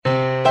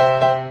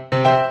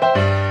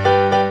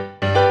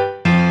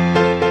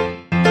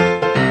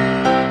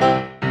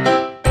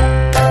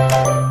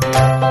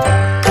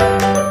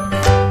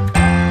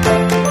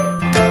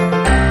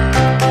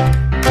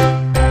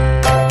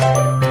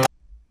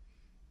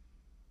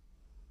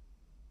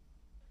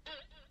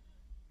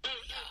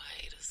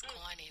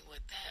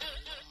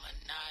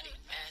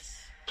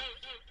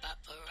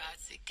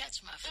pussy,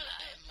 catch my fly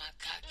and my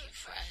cocky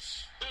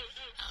fresh.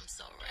 I'm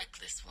so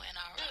reckless when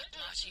I rock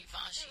my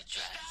Givenchy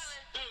dress.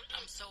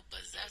 I'm so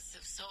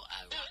possessive, so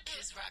I rock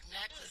his rock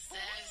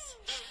necklaces.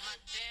 My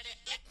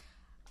daddy.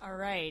 All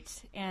right,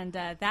 and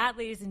that,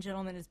 ladies and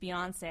gentlemen, is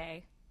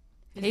Beyonce.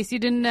 In case you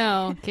didn't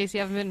know, in case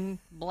you haven't been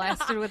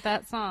blasted with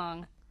that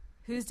song.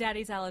 Whose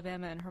daddy's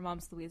Alabama and her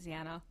mom's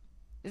Louisiana.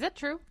 Is that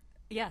true?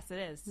 Yes, it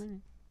is. Mm.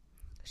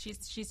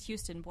 She's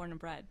Houston, born and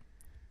bred.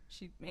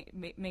 She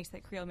makes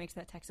that Creole, makes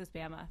that Texas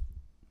Bama.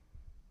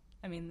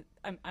 I mean,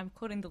 I'm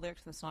quoting the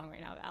lyrics of the song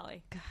right now,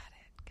 Aly. Got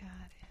it.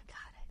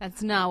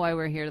 That's not why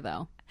we're here,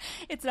 though.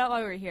 It's not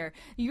why we're here.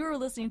 You are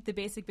listening to the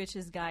Basic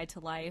Bitches Guide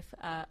to Life,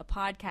 a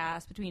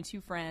podcast between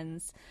two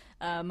friends,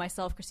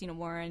 myself, Christina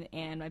Warren,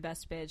 and my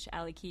best bitch,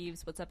 Aly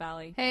Keeves. What's up,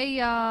 Aly? Hey,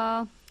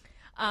 y'all.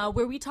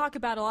 Where we talk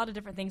about a lot of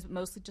different things, but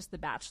mostly just The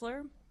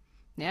Bachelor.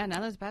 Yeah,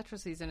 now there's Bachelor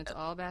season. It's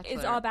all Bachelor.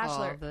 It's all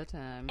Bachelor. All the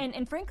time.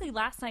 And frankly,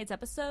 last night's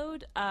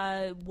episode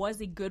was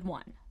a good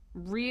one.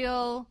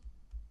 Real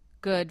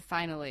good,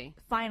 finally.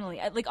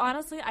 Finally. Like,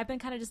 honestly, I've been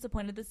kind of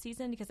disappointed this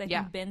season because I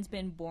think Ben's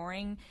been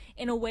boring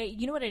in a way.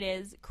 You know what it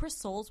is? Chris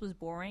Soules was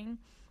boring,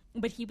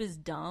 but he was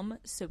dumb,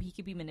 so he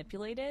could be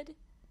manipulated.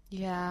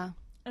 Yeah.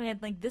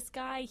 And, like, this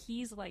guy,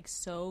 he's, like,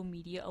 so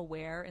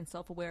media-aware and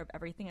self-aware of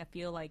everything. I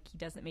feel like he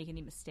doesn't make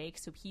any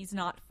mistakes, so he's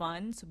not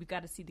fun, so we've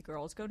got to see the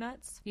girls go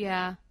nuts.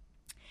 Yeah.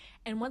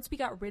 And once we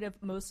got rid of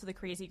most of the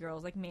crazy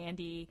girls, like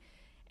Mandy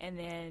and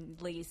then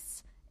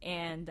Lace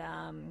and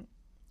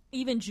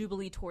even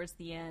Jubilee towards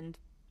the end,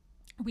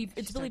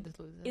 it's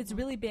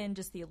really been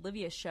just the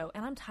Olivia show,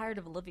 and I'm tired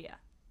of Olivia.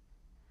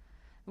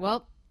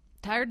 Well,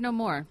 tired no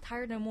more.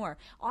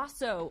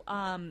 Also,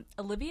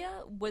 Olivia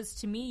was,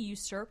 to me,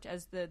 usurped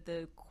as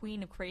the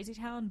queen of Crazy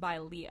Town by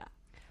Leah.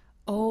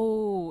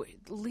 Oh,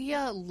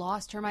 Leah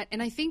lost her mind.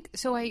 And I think,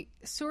 so I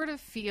sort of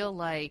feel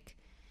like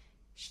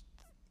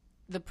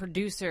the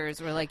producers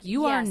were like,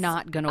 you are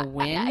not going to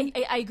win.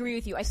 I agree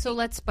with you. So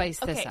let's spice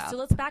this up. Okay, so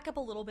let's back up a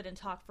little bit and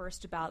talk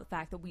first about the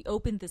fact that we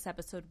opened this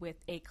episode with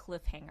a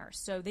cliffhanger.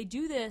 So they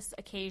do this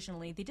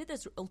occasionally. They did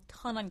this a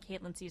ton on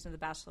Caitlyn's season of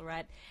The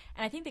Bachelorette,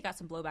 and I think they got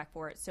some blowback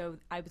for it. So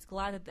I was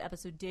glad that the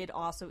episode did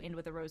also end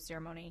with a rose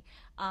ceremony.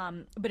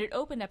 But it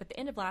opened up at the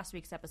end of last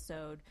week's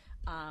episode.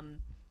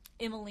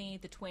 Emily,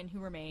 the twin who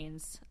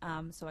remains,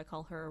 so I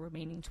call her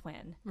remaining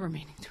twin.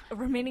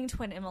 Remaining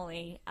twin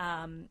Emily,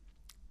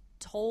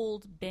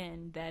 told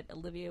Ben that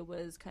Olivia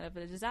was kind of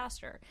a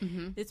disaster.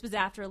 Mm-hmm. This was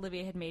after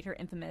Olivia had made her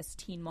infamous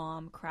teen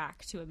mom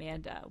crack to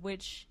Amanda,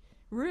 which,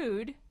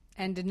 rude.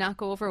 And did not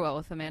go over well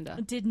with Amanda.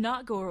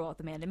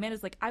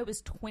 Amanda's like, I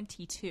was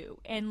 22.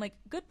 And, like,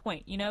 good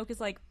point, you know, because,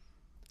 like,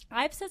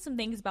 I've said some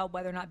things about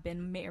whether or not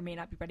Ben may or may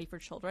not be ready for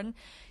children.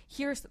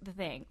 Here's the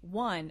thing.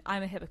 One,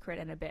 I'm a hypocrite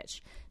and a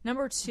bitch.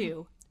 Number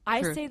two,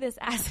 I say this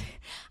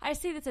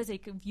as a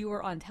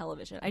viewer on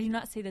television. I do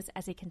not say this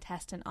as a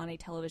contestant on a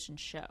television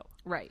show.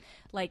 Right.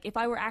 Like, if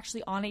I were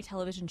actually on a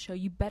television show,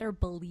 you better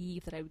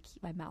believe that I would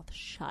keep my mouth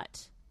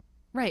shut.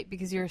 Right,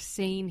 because you're a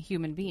sane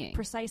human being.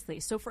 Precisely.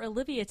 So for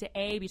Olivia to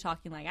A, be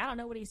talking like, I don't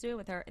know what he's doing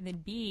with her, and then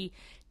B,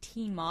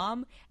 teen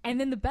mom, and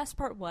then the best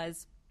part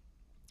was,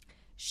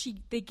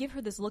 they give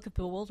her this look of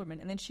bewilderment,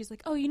 and then she's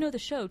like, oh, you know the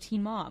show,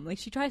 Teen Mom. Like,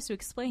 she tries to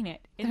explain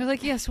it. And they're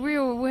like, yes, we're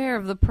aware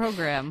of the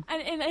program.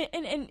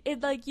 And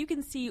it, like, you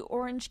can see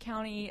Orange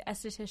County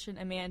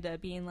esthetician Amanda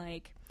being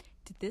like,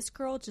 did this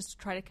girl just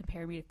try to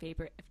compare me to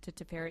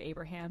Farrah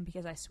Abraham?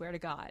 Because I swear to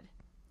God.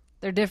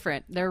 They're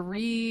different. They're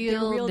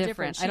real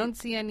different. I don't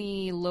see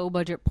any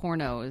low-budget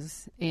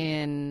pornos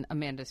in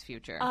Amanda's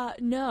future.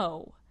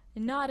 No,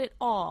 not at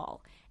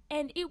all.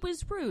 And it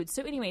was rude.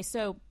 So anyway,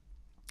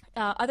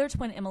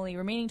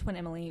 remaining twin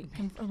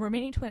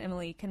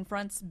Emily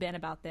confronts Ben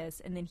about this,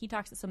 and then he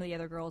talks to some of the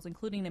other girls,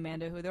 including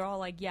Amanda, who they're all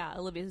like, yeah,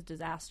 Olivia's a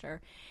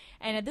disaster.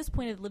 And at this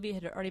point, Olivia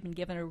had already been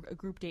given a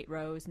group date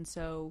rose, and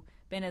so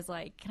Ben is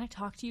like, can I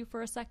talk to you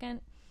for a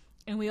second?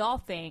 And we all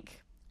think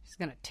he's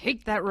going to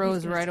take that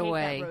rose right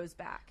away. That rose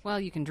back. Well,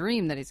 you can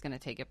dream that he's going to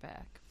take it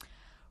back.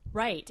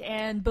 Right,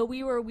 but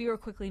we were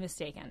quickly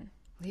mistaken.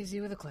 Leaves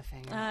you with a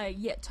cliffhanger.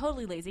 Yeah,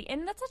 totally lazy.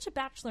 And that's such a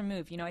Bachelor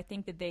move. You know, I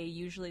think that they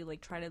usually,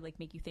 like, try to, like,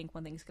 make you think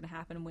one thing's going to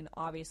happen when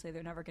obviously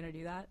they're never going to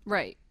do that.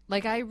 Right.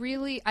 Like, I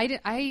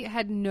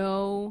had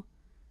no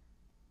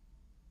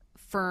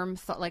firm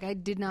thought. Like, I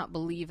did not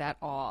believe at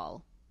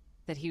all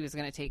that he was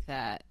going to take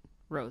that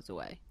rose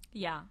away.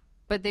 Yeah.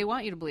 But they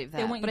want you to believe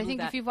that. But I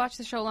think if you've watched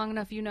the show long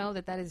enough, you know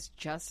that is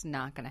just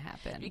not going to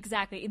happen.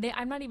 Exactly.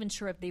 I'm not even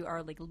sure if they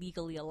are, like,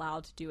 legally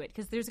allowed to do it.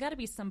 Because there's got to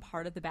be some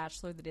part of The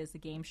Bachelor that is the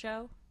game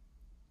show.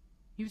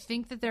 You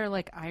think that there are,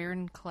 like,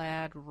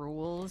 ironclad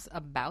rules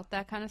about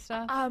that kind of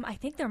stuff? I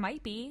think there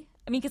might be.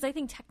 I mean, because I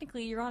think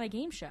technically you're on a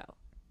game show.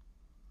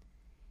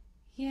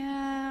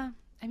 Yeah.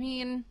 I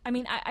mean,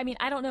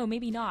 I don't know.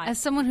 Maybe not. As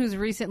someone who's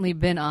recently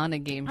been on a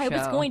game show. I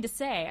was going to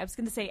say,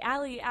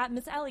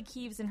 Miss Aly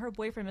Keeves and her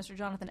boyfriend, Mr.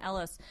 Jonathan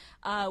Ellis,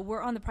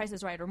 were on The Price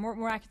is Right. Or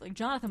more accurately,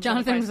 Jonathan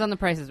was on The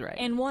Price is Right.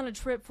 And won a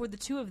trip for the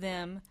two of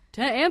them.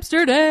 To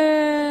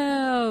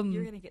Amsterdam!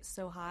 You're going to get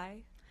so high.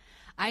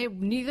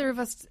 Neither of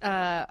us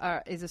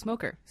is a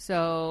smoker,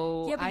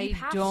 so Yeah, but I you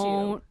have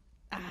don't.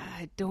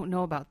 I don't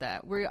know about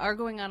that. We are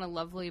going on a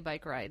lovely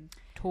bike ride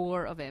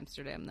tour of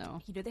Amsterdam,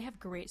 though. You know, they have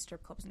great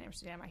strip clubs in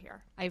Amsterdam, I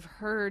hear. I've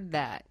heard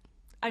that.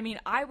 I mean,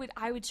 I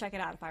would check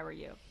it out if I were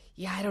you.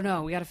 Yeah, I don't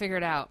know. We got to figure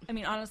it out. I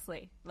mean,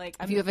 honestly, like,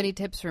 if you have any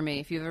tips for me,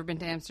 if you've ever been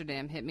to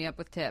Amsterdam, hit me up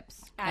with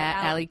tips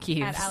at Aly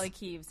Keeves. At Aly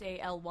Keeves,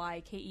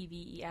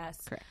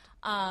 ALYKEVES. Correct.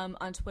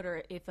 On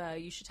Twitter, if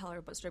you should tell her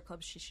about strip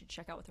clubs she should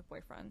check out with her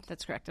boyfriend.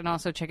 That's correct. And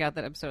also check out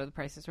that episode of The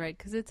Price is Right,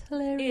 because it's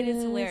hilarious. It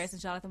is hilarious,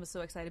 and Jonathan was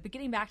so excited. But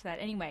getting back to that,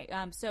 anyway,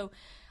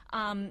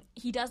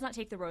 he does not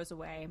take the rose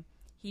away.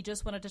 He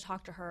just wanted to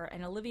talk to her,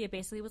 and Olivia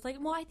basically was like,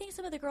 well, I think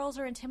some of the girls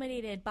are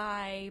intimidated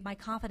by my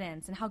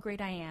confidence and how great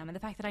I am and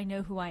the fact that I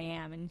know who I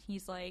am. And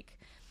he's like...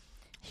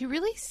 He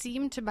really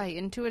seemed to buy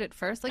into it at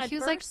first. Like, he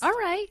was first, like, all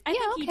right, I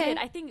think okay. he did.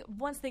 I think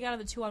once they got on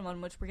the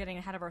 2-on-1, which we're getting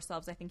ahead of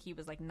ourselves, I think he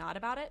was, like, not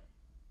about it.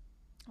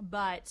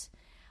 But,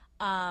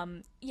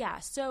 yeah,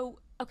 so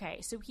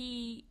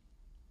he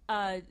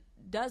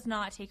does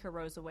not take her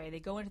rose away.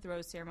 They go into the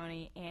rose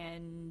ceremony,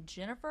 and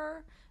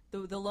Jennifer...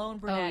 The lone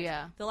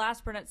brunette, the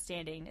last brunette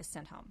standing, is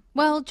sent home.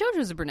 Well,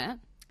 JoJo's a brunette.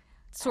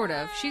 Sort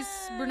of. She's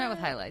brunette with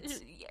highlights.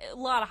 A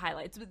lot of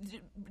highlights.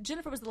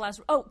 Jennifer was the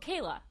last... Oh,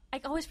 Kayla. I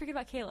always forget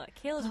about Kayla.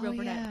 Kayla's a real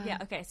brunette. Yeah,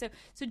 okay. So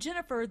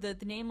Jennifer, the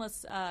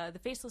nameless, the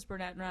faceless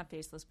brunette, not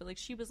faceless, but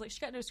she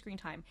got no screen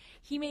time.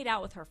 He made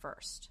out with her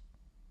first.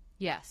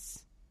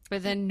 Yes.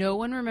 But then no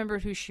one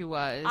remembered who she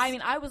was. I mean,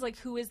 I was like,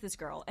 who is this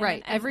girl? And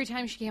right. Every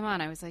time she came on,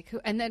 I was like,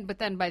 who? But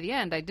then by the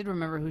end, I did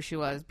remember who she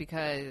was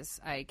because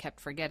I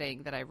kept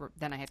forgetting that I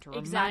had to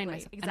remind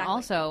myself. Exactly. And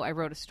also, I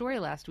wrote a story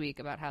last week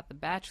about how The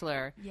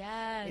Bachelor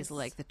is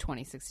like the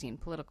 2016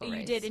 political race.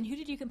 You did. And who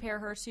did you compare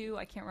her to?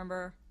 I can't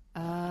remember.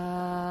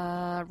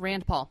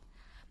 Rand Paul.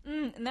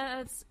 And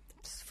that's...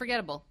 It's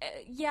forgettable.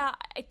 Yeah,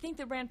 I think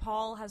that Rand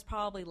Paul has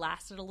probably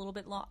lasted a little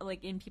bit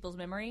like in people's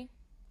memory.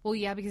 Well,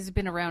 yeah, because it's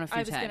been around a few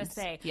times. I was going to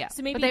say. Yeah.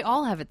 So maybe but they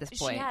all have at this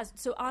point. She has.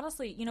 So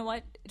honestly, you know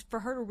what? For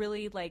her to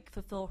really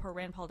fulfill her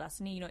Rand Paul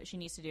destiny, you know what she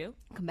needs to do?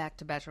 Come back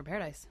to Bachelor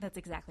Paradise. That's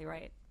exactly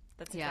right.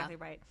 That's exactly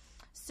right.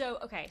 So,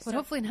 okay. But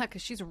hopefully not,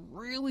 because she's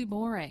really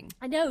boring.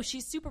 I know,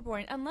 she's super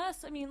boring.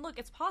 Unless, I mean, look,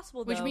 it's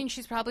possible, though. Which means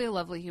she's probably a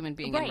lovely human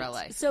being in real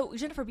life. So,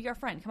 Jennifer, be our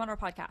friend. Come on our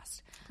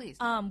podcast. Please.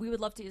 We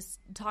would love to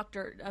talk to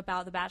her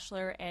about The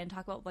Bachelor and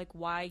talk about,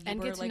 why you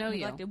were, get to know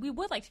neglected. you. We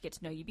would like to get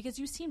to know you, because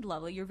you seemed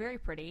lovely. You're very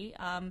pretty.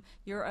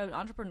 You're an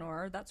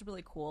entrepreneur. That's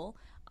really cool.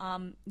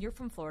 You're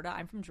from Florida.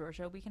 I'm from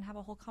Georgia. We can have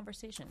a whole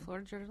conversation.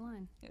 Florida-Georgia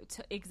line.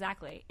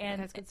 Exactly.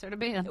 And let's start a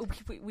band.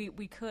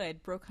 We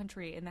could. Bro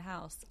country in the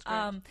house.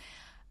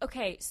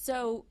 Okay,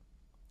 so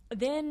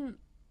then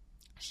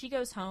she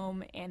goes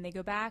home and they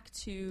go back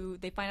to,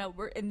 they find out,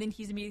 and then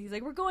he's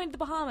like, we're going to the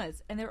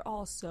Bahamas. And they're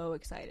all so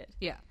excited.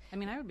 Yeah. I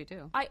mean, I would be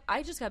too.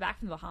 I just got back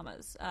from the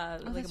Bahamas a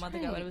month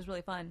ago, and it was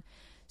really fun.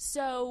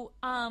 So,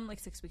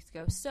 6 weeks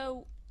ago.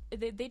 So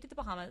they did the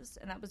Bahamas,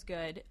 and that was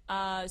good.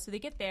 So they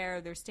get there,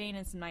 they're staying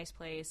in some nice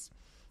place,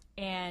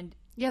 and...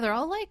 Yeah, they're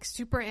all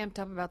super amped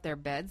up about their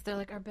beds. They're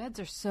like, our beds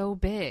are so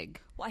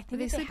big. Well, I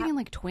think are they sleeping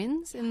in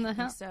twins in the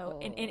house? So,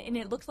 and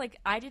it looks like,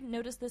 I didn't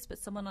notice this, but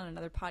someone on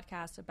another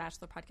podcast, a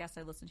Bachelor podcast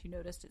I listened to,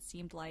 noticed it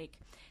seemed like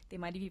they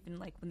might have even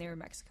when they were in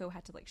Mexico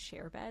had to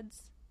share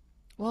beds.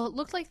 Well, it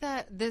looked like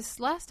that this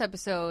last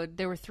episode,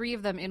 there were 3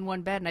 of them in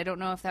one bed, and I don't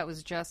know if that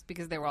was just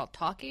because they were all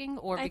talking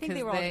or I because think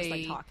they were all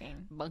just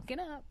talking, bunking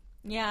up.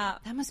 Yeah.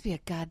 That must be a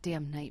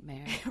goddamn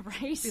nightmare.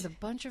 Right? With a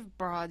bunch of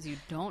broads you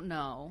don't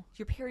know.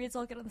 Your periods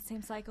all get on the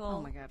same cycle.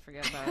 Oh my God,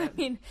 forget about it. I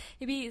mean,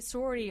 it'd be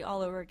sorority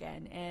all over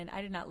again, and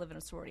I did not live in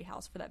a sorority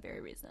house for that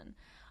very reason.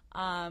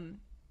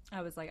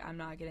 I was like, I'm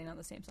not getting on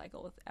the same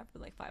cycle with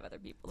 5 other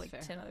people,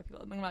 10 other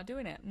people. I'm not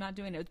doing it.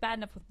 It's bad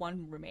enough with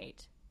one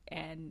roommate,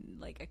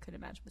 and I couldn't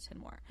imagine with 10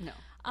 more. No.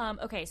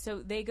 Okay,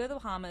 so they go to the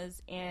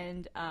Bahamas,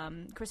 and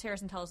Chris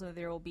Harrison tells them that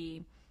there will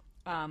be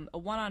a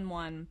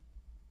one-on-one,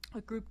 a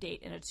group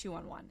date, and a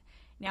 2-on-1.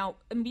 Now,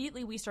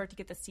 immediately we start to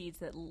get the seeds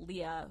that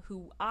Leah,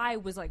 who I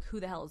was like, who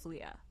the hell is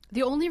Leah?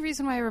 The only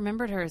reason why I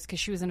remembered her is because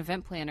she was an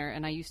event planner,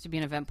 and I used to be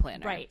an event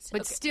planner. Right.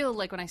 But still,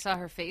 when I saw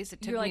her face,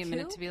 it took me a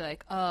minute to be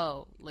like,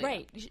 oh, Leah.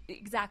 Right.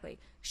 Exactly.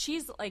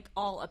 She's,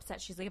 all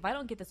upset. She's like, if I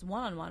don't get this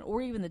one-on-one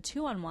or even the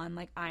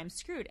 2-on-1, I'm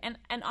screwed. And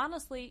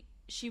honestly,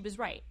 she was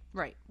right.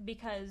 Right.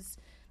 Because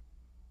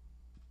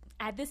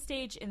at this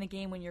stage in the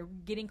game, when you're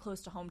getting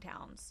close to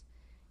hometowns,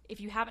 if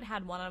you haven't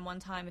had one-on-one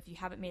time, if you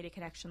haven't made a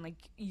connection,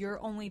 you're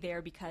only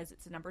there because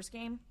it's a numbers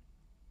game.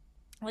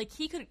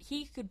 He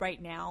could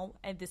right now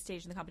at this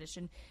stage in the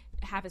competition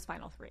have his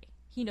final 3.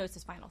 He knows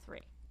his final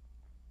 3.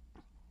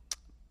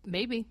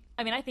 Maybe.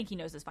 I mean, I think he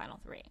knows his final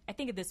 3. I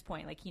think at this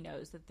point, he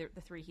knows that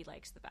the 3 he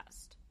likes the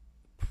best.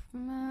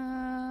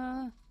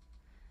 I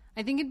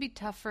think it'd be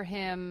tough for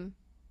him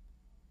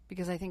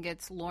because I think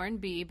it's Lauren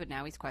B, but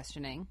now he's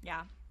questioning.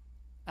 Yeah.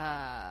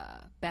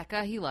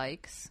 Becca he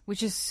likes,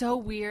 which is so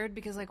weird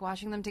because, like,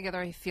 watching them together,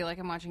 I feel like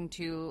I'm watching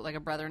two, like, a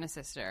brother and a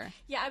sister.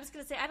 Yeah, I was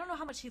going to say, I don't know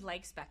how much he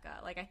likes Becca.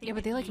 Like, I think yeah,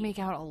 but they, like, make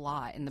out a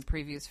lot in the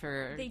previews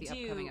for the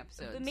upcoming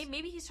episodes.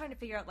 Maybe he's trying to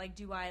figure out, like,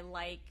 do I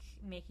like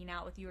making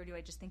out with you or do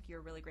I just think you're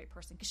a really great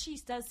person? Because she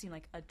does seem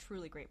like a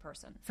truly great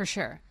person. For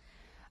sure.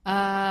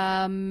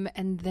 And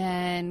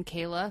then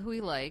Kayla, who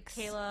he likes.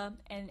 Kayla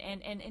and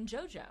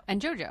JoJo.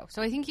 And JoJo.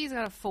 So I think he's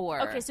got a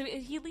 4. Okay, so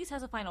he at least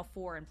has a final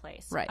 4 in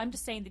place. Right. I'm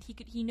just saying that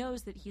he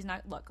knows that he's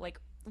not, look, like,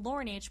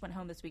 Lauren H. went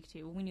home this week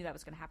too. We knew that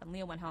was going to happen.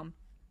 Leah went home.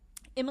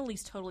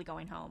 Emily's totally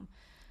going home.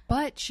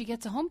 But she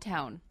gets a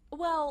hometown.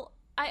 Well,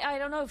 I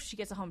don't know if she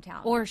gets a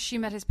hometown. Or she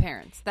met his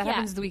parents. That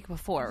happens the week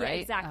before, right?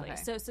 Yeah, exactly.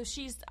 Okay. So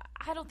she's,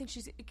 I don't think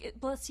she's,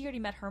 plus she already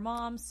met her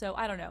mom, so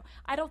I don't know.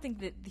 I don't think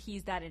that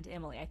he's that into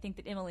Emily. I think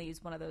that Emily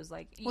is one of those,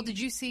 like... Well, did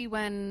you see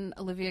when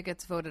Olivia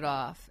gets voted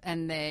off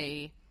and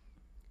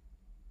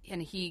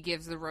he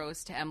gives the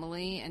rose to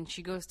Emily and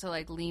she goes to,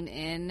 like, lean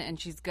in and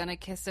she's gonna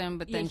kiss him,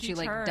 but then she,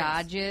 like,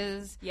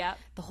 dodges. Yeah.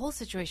 The whole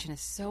situation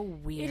is so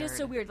weird. It is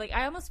so weird. Like,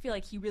 I almost feel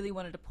like he really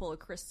wanted to pull a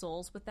Chris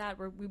Soules with that,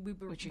 where we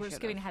were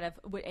skipping ahead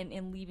of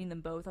and leaving them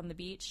both on the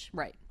beach.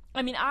 Right.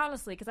 I mean,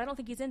 honestly, because I don't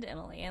think he's into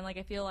Emily. And, like,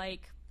 I feel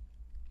like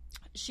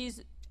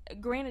she's...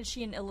 Granted,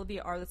 she and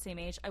Olivia are the same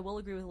age. I will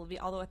agree with Olivia,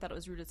 although I thought it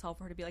was rude as hell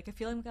for her to be like, I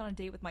feel like I'm on a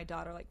date with my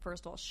daughter. Like,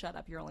 first of all, shut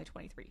up. You're only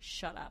 23.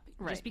 Shut up.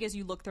 Right. Just because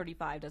you look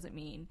 35 doesn't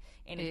mean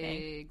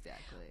anything.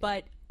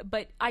 Exactly.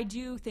 But I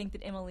do think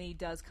that Emily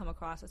does come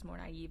across as more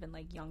naive and,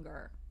 like,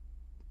 younger.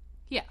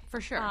 Yeah,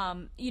 for sure.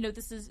 You know,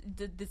 this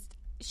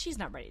she's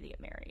not ready to get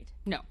married.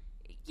 No.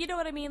 You know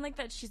what I mean? Like,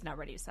 that she's not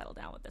ready to settle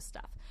down with this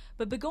stuff.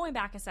 But going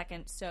back a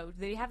second, so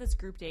they have this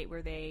group date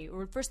where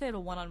first they had a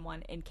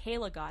one-on-one, and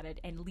Kayla got it,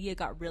 and Leah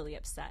got really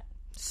upset.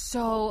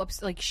 So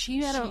upset. Like,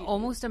 she had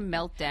almost a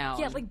meltdown.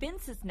 Yeah, like, Ben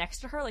sits next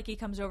to her, like, he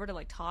comes over to,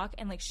 like, talk,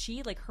 and, like,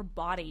 she, like, her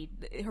body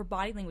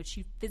language,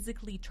 she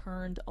physically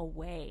turned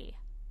away.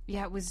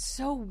 Yeah, it was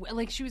so,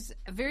 like, she was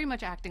very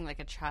much acting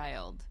like a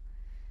child.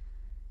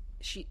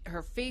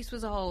 Her face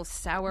was all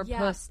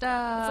sourpussed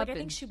up. It's like, I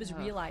think she was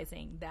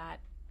realizing that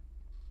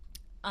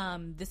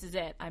this is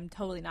it. I'm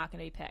totally not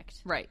going to be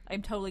picked. Right.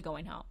 I'm totally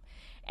going home.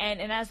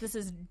 And as this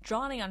is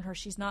dawning on her,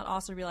 she's not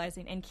also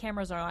realizing, and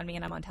cameras are on me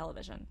and I'm on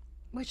television.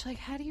 Which, like,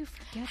 how do you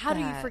forget that? How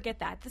do you forget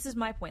that? This is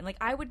my point. Like,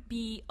 I would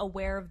be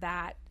aware of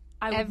that.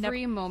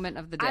 Every moment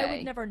of the day. I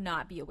would never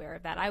not be aware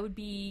of that. I would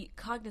be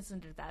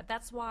cognizant of that.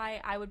 That's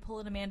why I would pull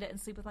an Amanda and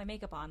sleep with my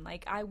makeup on.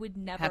 Like, I would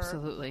never.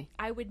 Absolutely.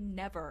 I would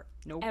never,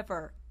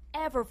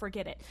 ever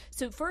forget it.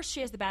 So first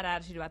she has the bad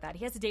attitude about that.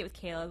 He has a date with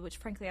Kayla, which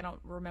frankly I don't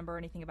remember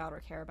anything about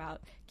or care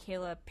about.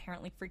 Kayla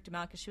apparently freaked him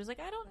out because she was like,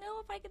 I don't know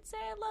if I could say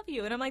I love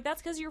you. And I'm like,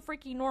 that's because you're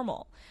freaking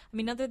normal. I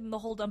mean, other than the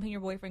whole dumping your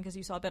boyfriend because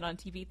you saw Ben on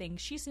TV thing,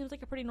 she seems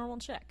like a pretty normal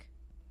chick.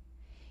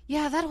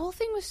 Yeah, that whole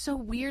thing was so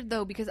weird,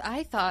 though, because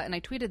I thought, and I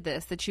tweeted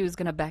this, that she was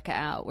going to Becca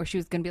out, where she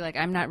was going to be like,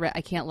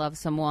 I can't love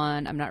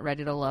someone, I'm not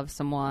ready to love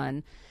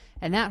someone.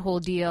 And that whole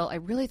deal, I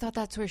really thought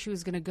that's where she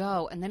was going to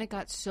go. And then it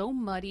got so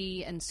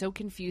muddy and so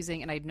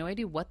confusing, and I had no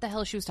idea what the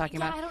hell she was talking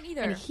about. I don't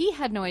either. And he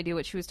had no idea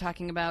what she was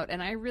talking about.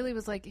 And I really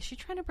was like, is she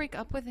trying to break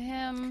up with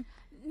him?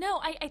 No,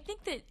 I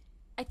think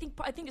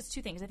it's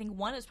two things. I think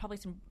one is probably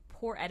some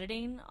poor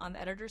editing on the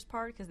editor's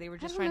part because they were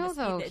just trying to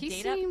speed the data.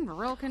 He seemed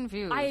real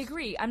confused. I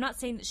agree. I'm not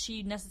saying that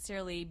she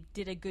necessarily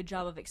did a good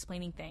job of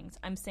explaining things.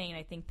 I'm saying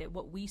I think that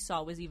what we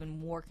saw was even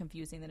more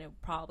confusing than it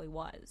probably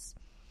was.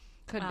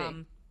 Could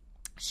be.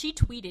 She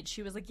tweeted,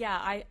 she was like, yeah,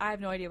 I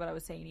have no idea what I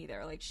was saying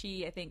either. Like,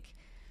 I think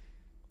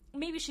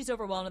maybe she's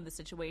overwhelmed in the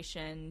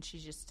situation.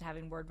 She's just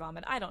having word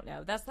vomit. I don't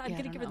know. I'm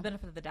going to give her the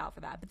benefit of the doubt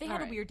for that. But they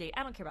had a weird date.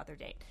 I don't care about their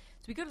date.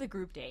 So we go to the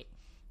group date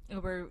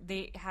where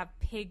they have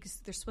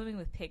pigs. They're swimming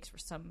with pigs for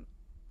some,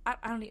 I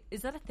don't know.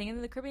 Is that a thing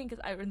in the Caribbean?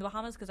 In the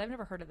Bahamas? Because I've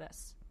never heard of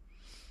this.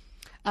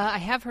 I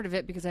have heard of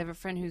it because I have a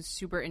friend who's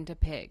super into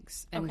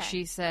pigs. And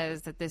she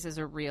says that this is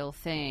a real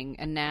thing.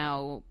 And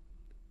now,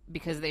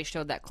 because they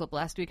showed that clip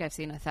last week, I've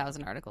seen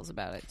 1,000 articles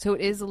about it. So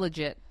it is a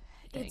legit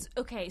thing. It's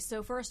okay.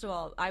 So first of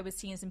all, I was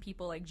seeing some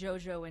people like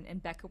JoJo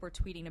and Becca were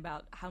tweeting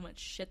about how much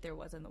shit there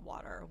was in the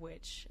water,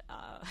 which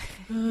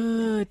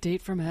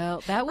date from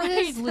hell. That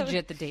was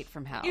legit the date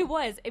from hell. It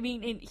was. I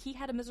mean, and he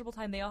had a miserable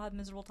time. They all had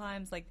miserable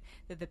times. Like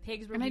the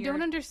pigs were. And weird. I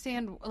don't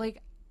understand.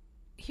 Like,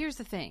 here's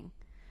the thing.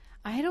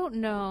 I don't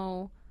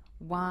know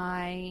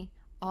why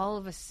all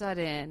of a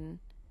sudden.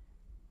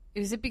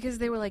 Is it because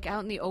they were, like,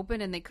 out in the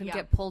open and they couldn't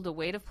get pulled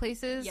away to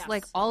places? Yes.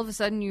 Like, all of a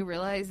sudden you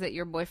realize that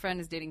your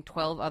boyfriend is dating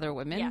 12 other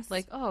women? Yes.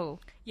 Like, oh.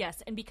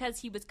 Yes, and because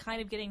he was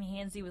kind of getting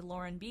handsy with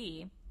Lauren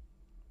B.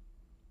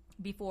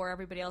 before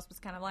everybody else was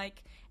kind of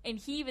like... And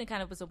he even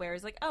kind of was aware.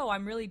 He's like, oh,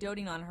 I'm really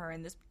doting on her,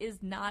 and this is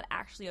not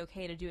actually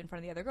okay to do in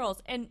front of the other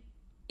girls. And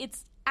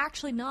it's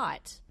actually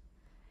not.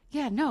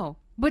 Yeah, no.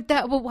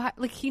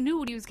 But he knew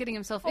what he was getting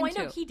himself into.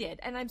 I know he did,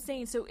 and I'm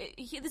saying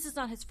this is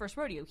not his first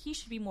rodeo. He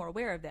should be more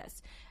aware of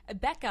this.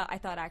 Becca, I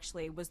thought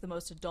actually was the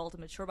most adult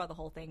and mature about the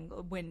whole thing.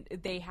 When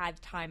they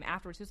had time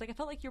afterwards, he was like, "I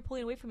felt like you were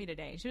pulling away from me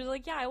today." She was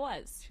like, "Yeah, I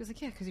was." She was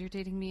like, "Yeah, because you're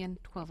dating me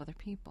and 12 other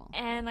people."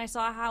 And I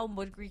saw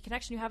what great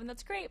connection you have, and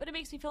that's great, but it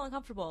makes me feel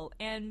uncomfortable,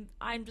 and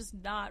I'm just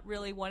not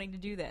really wanting to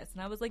do this.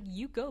 And I was like,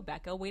 "You go,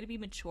 Becca. Way to be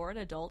mature and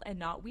adult and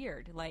not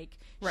weird." Like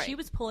she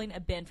was pulling a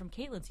Ben from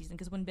Caitlyn's season,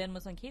 because when Ben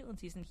was on Caitlyn's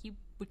season, he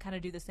would kind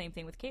of do the same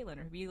thing with Caitlyn,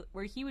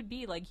 where he would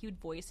be like, he would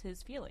voice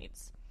his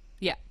feelings.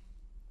 Yeah.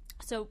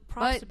 So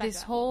props to Becca.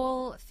 This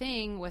whole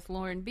thing with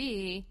Lauren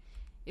B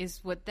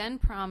is what then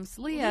prompts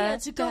Leah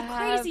to go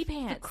crazy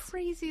pants. The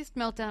craziest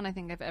meltdown I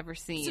think I've ever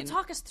seen. So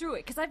talk us through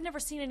it, because I've never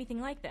seen anything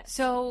like this.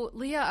 So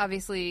Leah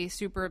obviously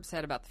super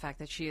upset about the fact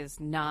that she has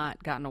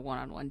not gotten a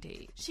one-on-one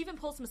date. She even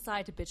pulls him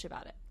aside to bitch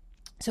about it.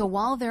 So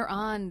while they're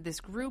on this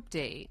group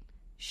date,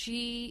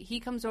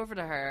 he comes over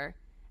to her,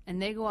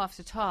 and they go off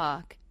to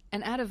talk,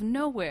 and out of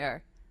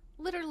nowhere,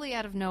 literally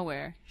out of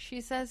nowhere,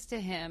 she says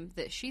to him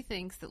that she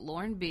thinks that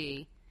Lauren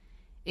B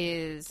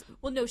is...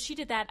 Well, no, she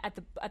did that at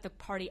the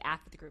party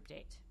after the group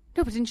date.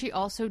 No, but didn't she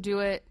also do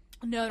it...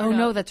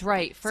 No, that's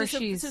right. First,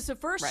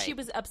 she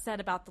was upset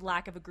about the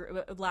lack of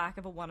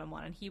a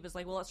one-on-one, and he was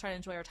like, "Well, let's try to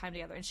enjoy our time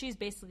together." And she's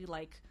basically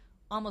like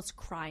almost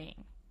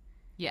crying.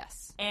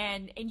 Yes,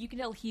 and you can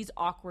tell he's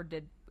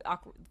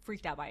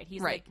freaked out by it.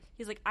 He's like,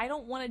 "I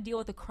don't want to deal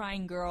with a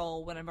crying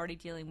girl when I'm already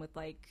dealing with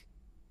like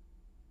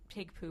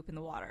pig poop in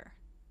the water."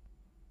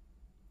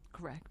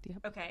 Correct.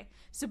 Yep. Okay.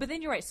 So, but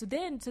then you're right. So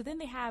then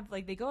they have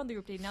like they go on the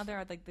group date. Now they're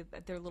at like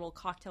their little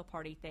cocktail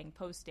party thing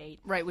post date.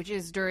 Right, which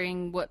is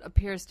during what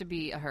appears to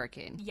be a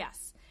hurricane.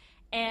 Yes,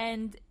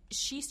 and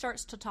she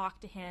starts to talk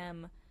to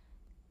him,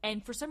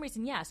 and for some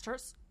reason,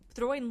 starts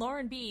throwing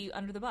Lauren B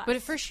under the bus. But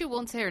at first, she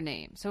won't say her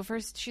name. So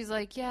first, she's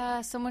like,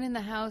 "Yeah, someone in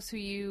the house who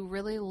you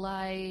really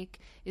like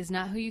is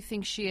not who you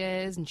think she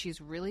is, and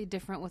she's really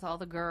different with all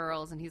the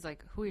girls." And he's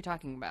like, "Who are you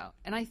talking about?"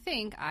 And I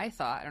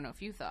thought, I don't know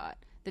if you thought,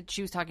 that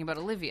she was talking about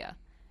Olivia.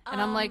 And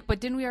I'm like,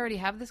 but didn't we already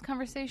have this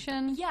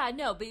conversation? Yeah,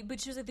 no,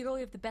 but she was like, the girl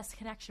you have the best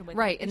connection with.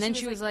 Right, and then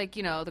she was like,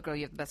 the girl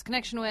you have the best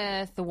connection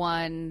with, the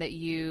one that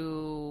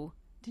you...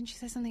 Didn't she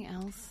say something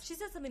else? She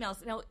said something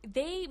else. Now,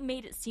 they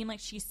made it seem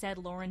like she said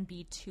Lauren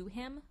B to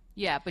him.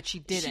 Yeah, but she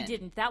didn't. She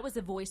didn't. That was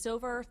a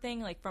voiceover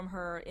thing, like from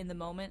her in the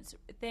moment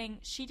thing.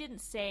 She didn't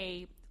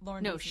say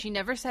Lauren B. No, she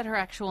never said her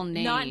actual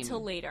name. Not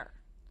until later.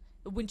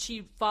 When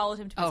she followed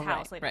him to his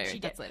house later. Right, she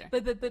did. That's later.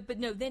 But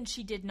no, then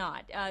she did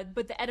not.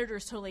 But the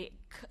editors totally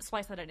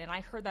spliced that in. And I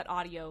heard that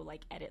audio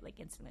edit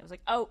instantly. I was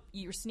like, "Oh,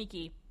 you're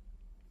sneaky."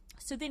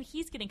 So then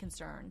he's getting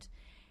concerned,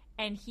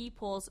 and he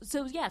pulls.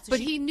 But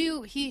he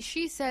knew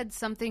she said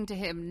something to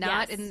him.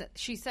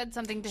 She said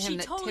something to him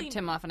that tipped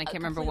him off, and I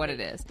can't remember what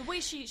it is. The way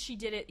she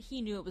did it,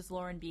 he knew it was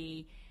Lauren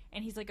B,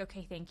 and he's like,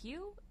 "Okay, thank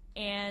you."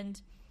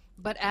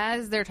 But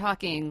as they're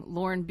talking,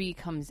 Lauren B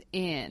comes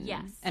in.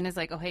 Yes. And is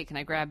like, "Oh, hey, can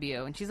I grab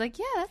you?" And she's like,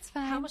 "Yeah, that's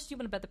fine." How much do you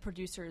want to bet the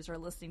producers are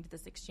listening to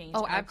this exchange?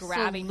 Oh, absolutely.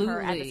 Grabbing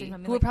her at the same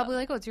time. Who are probably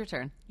like, "Oh, it's your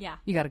turn. Yeah.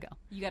 You got to go."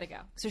 You got to go.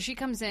 So she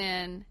comes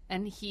in,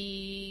 and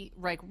he,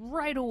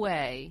 right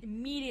away,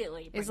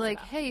 immediately is like,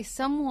 "Hey,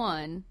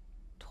 someone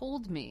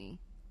told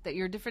me that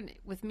you're different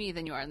with me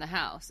than you are in the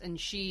house." And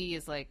she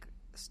is like,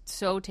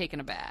 so taken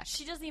aback.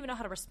 She doesn't even know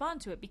how to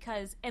respond to it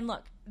because, and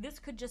look, this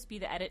could just be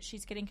the edit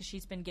she's getting because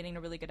she's been getting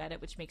a really good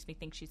edit, which makes me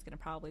think she's going to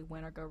probably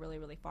win or go really,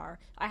 really far.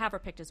 I have her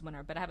picked as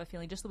winner, but I have a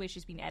feeling just the way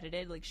she's being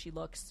edited, like she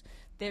looks,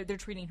 they're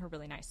treating her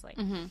really nicely.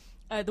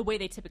 Mm-hmm. The way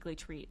they typically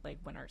treat like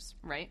winners,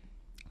 right?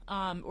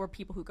 Or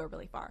people who go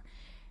really far.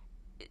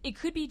 It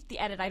could be the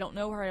edit. I don't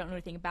know her. I don't know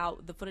anything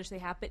about the footage they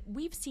have, but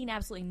we've seen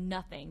absolutely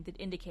nothing that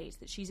indicates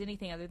that she's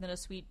anything other than a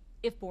sweet,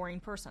 if boring,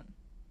 person.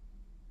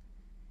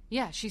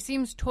 Yeah, she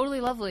seems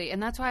totally lovely,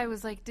 and that's why I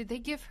was like, did they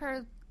give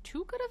her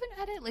too good of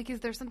an edit? Like, is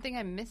there something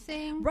I'm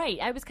missing? Right.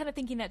 I was kind of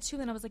thinking that,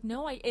 too, and I was like,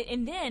 no,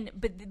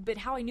 but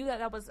how I knew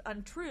that was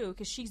untrue,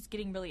 because she's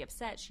getting really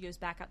upset. She goes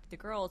back out to the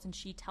girls, and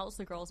she tells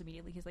the girls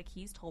immediately,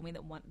 he's told me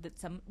that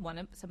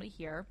somebody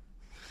here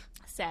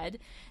said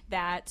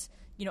that,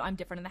 I'm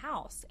different in the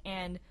house,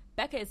 and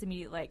Becca is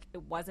immediately like,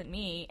 it wasn't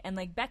me, and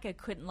like Becca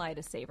couldn't lie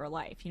to save her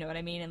life, you know what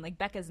I mean? And like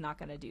Becca's not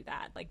going to do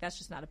that. Like, that's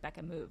just not a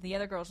Becca move. The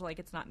other girls were like,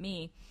 it's not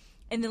me.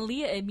 And then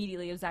Leah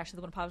immediately was actually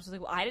the one who popped. She was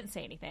like, well, I didn't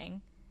say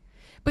anything.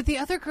 But the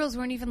other girls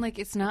weren't even like,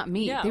 it's not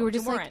me. No, they were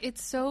just like,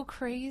 it's so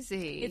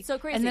crazy. It's so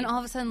crazy. And then all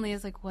of a sudden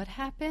Leah's like, what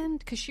happened?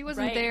 Because she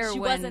wasn't there. She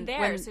wasn't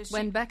there.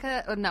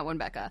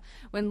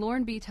 When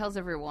Lauren B tells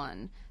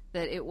everyone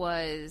that it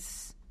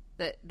was,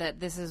 that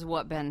this is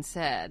what Ben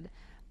said,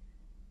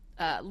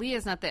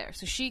 Leah's not there.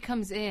 So she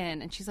comes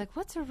in and she's like,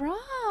 what's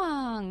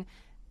wrong?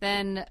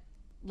 Then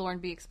Lauren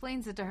B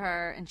explains it to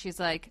her and she's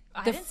like,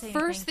 the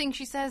first thing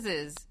she says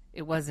is,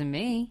 it wasn't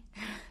me.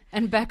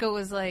 And Becca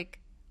was like,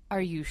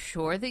 are you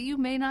sure that you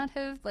may not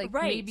have? Like,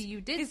 maybe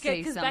you did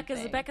say something.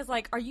 Because Becca's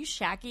like, are you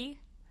Shaggy?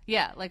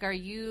 Yeah, like, are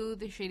you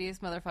the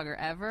shadiest motherfucker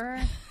ever?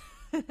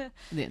 The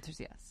answer's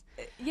yes.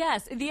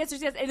 Yes, the answer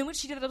is yes. And then when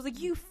she did it, I was like,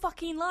 you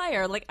fucking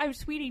liar. Like, I'm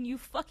tweeting, you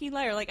fucking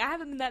liar. Like, I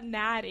haven't been that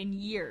mad in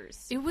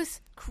years. It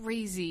was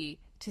crazy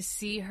to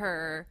see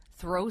her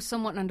throw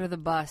someone under the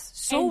bus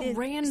so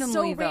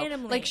randomly.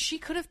 Like, she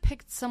could have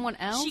picked someone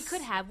else. She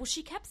could have. Well,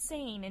 she kept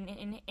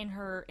saying in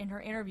her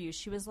interview,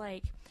 she was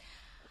like,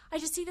 I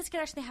just see this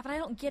connection they have, and I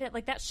don't get it.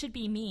 Like, that should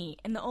be me.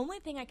 And the only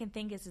thing I can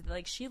think is that,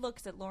 like, she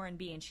looks at Lauren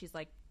B. and she's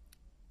like,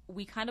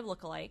 we kind of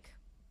look alike.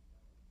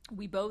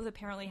 We both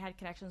apparently had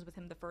connections with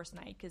him the first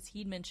night because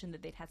he'd mentioned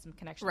that they'd had some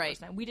connections the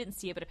first night. We didn't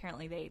see it, but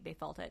apparently they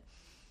felt it.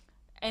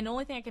 And the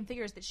only thing I can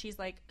figure is that she's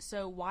like,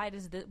 so why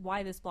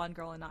this blonde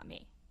girl and not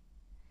me?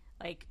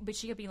 Like, but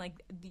she kept being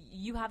like,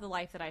 you have the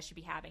life that I should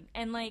be having.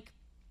 And, like,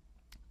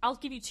 I'll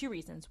give you two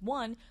reasons.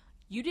 One,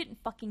 you didn't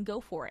fucking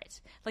go for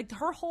it. Like,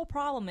 her whole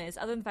problem is,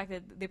 other than the fact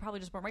that they probably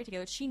just weren't right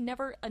together, she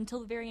never,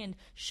 until the very end,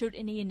 showed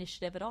any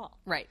initiative at all.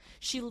 Right.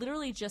 She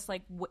literally just,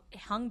 like,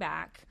 hung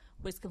back,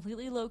 was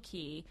completely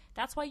low-key.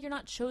 That's why you're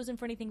not chosen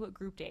for anything but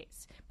group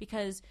dates.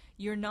 Because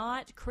you're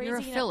not crazy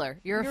enough. You're a filler.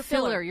 You're a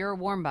filler. You're a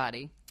warm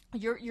body.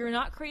 You're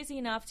not crazy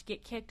enough to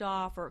get kicked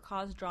off or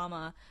cause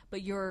drama,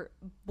 but you're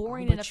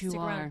boring enough to stick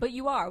around. But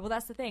you are. Well,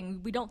 that's the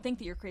thing. We don't think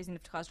that you're crazy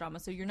enough to cause drama,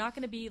 so you're not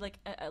going to be, like,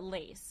 a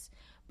Lace.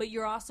 But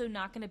you're also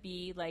not going to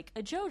be, like,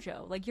 a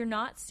JoJo. Like, you're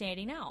not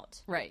standing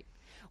out. Right.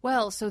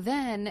 Well, so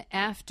then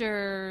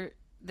after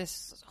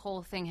this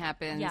whole thing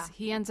happens,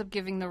 he ends up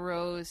giving the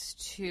rose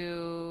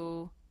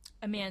to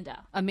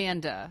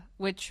Amanda,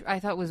 which I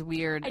thought was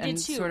weird and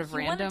sort of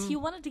random. He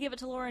wanted to give it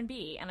to Lauren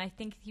B., and I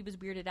think he was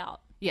weirded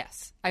out.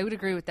 Yes, I would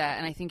agree with that,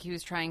 and I think he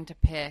was trying to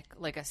pick,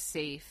 like, a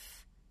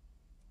safe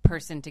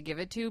person to give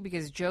it to,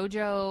 because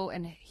JoJo,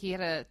 and he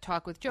had a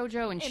talk with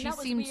JoJo, and she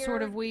seemed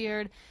sort of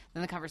weird.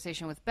 Then the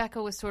conversation with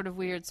Becca was sort of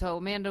weird, so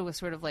Amanda was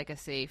sort of like a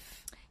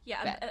safe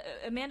bet.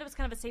 Amanda was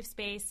kind of a safe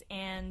space,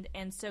 and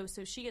so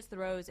she gets the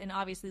rose, and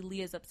obviously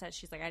Leah's upset.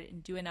 She's like, I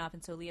didn't do enough,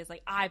 and so Leah's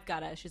like,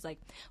 she's like,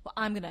 well,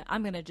 I'm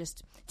gonna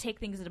just take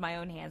things into my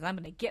own hands. I'm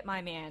gonna get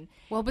my man.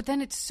 Well, but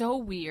then it's so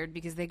weird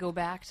because they go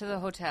back to the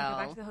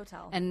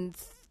hotel.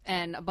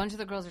 And a bunch of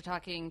the girls are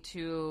talking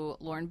to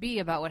Lauren B.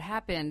 about what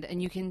happened,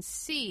 and you can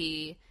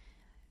see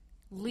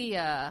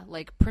Leah,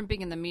 like,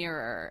 primping in the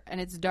mirror, and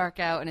it's dark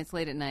out, and it's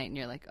late at night, and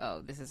you're like,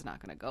 oh, this is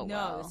not going to go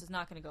well. No, this is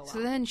not going to go well.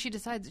 So then she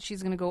decides that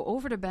she's going to go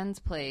over to Ben's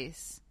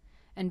place,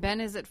 and Ben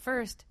is at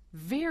first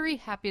very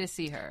happy to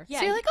see her. Yeah.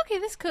 So you're like, okay,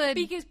 this could...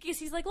 Because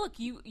he's like, look,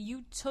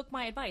 you took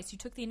my advice. You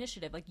took the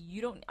initiative. Like,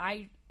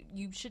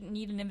 you shouldn't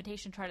need an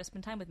invitation to try to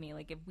spend time with me.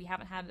 Like, if we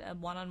haven't had a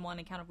one-on-one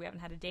encounter, if we haven't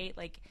had a date,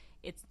 like,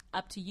 it's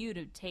up to you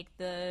to take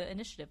the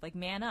initiative. Like,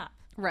 man up.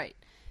 Right.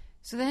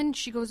 So then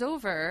she goes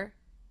over.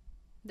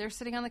 They're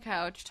sitting on the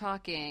couch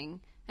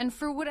talking. And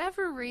for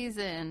whatever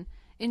reason,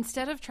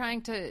 instead of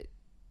trying to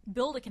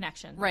build a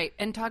connection. Right.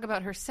 And talk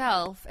about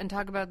herself and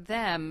talk about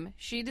them,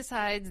 she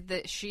decides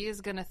that she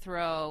is going to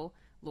throw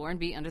Lauren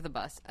B. under the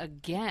bus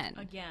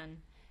again.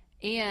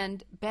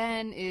 And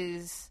Ben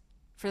is,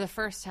 for the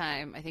first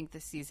time, I think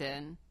this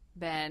season,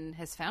 Ben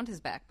has found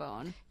his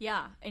backbone.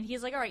 Yeah. And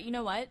he's like, all right, you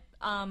know what?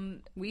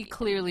 We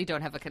clearly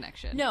don't have a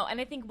connection. No. And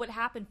I think what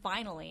happened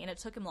finally, and it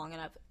took him long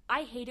enough,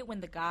 I hate it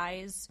when the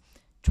guys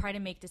try to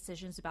make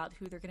decisions about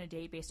who they're going to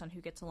date based on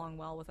who gets along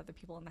well with other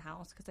people in the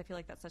house, because I feel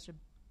like that's such a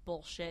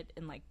bullshit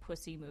and, like,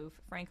 pussy move,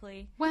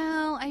 frankly.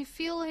 Well, I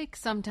feel like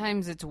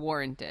sometimes it's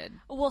warranted.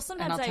 Well,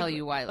 sometimes and I'll tell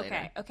you why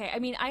later. Okay. I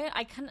mean,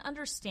 I can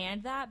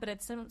understand that, but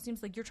it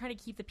seems like you're trying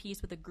to keep the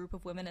peace with a group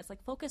of women. It's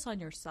like, focus on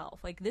yourself.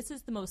 Like, this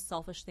is the most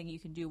selfish thing you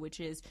can do, which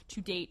is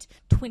to date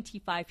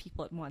 25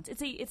 people at once.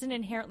 It's an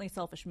inherently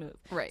selfish move.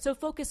 Right. So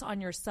focus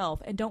on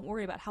yourself and don't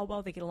worry about how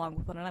well they get along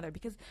with one another,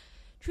 because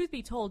truth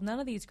be told, none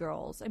of these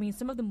girls, I mean,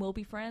 some of them will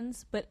be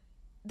friends, but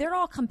they're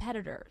all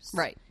competitors.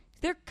 Right.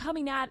 They're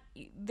coming at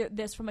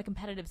this from a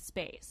competitive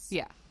space.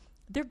 Yeah.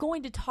 They're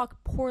going to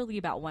talk poorly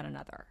about one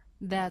another.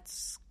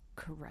 That's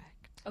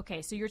correct.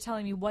 Okay, so you're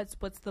telling me what's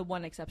the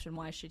one exception?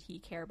 Why should he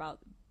care about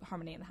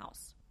harmony in the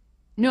house?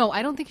 No,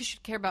 I don't think he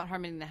should care about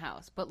harmony in the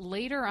house. But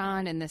later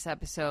on in this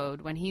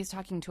episode, when he's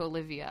talking to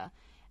Olivia,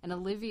 and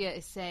Olivia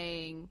is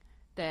saying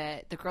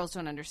that the girls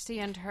don't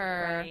understand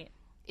her. Right.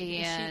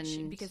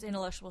 And because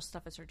intellectual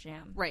stuff is her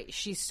jam. Right.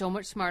 She's so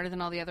much smarter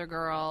than all the other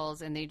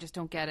girls, and they just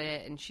don't get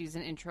it, and she's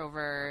an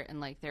introvert, and,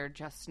 like, they're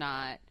just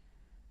not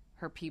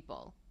her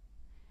people.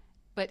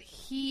 But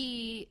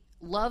he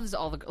loves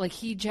all the... Like,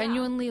 he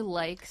genuinely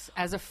likes,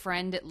 as a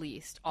friend at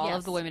least, all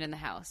of the women in the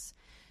house.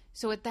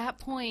 So at that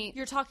point...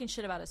 You're talking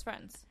shit about his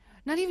friends.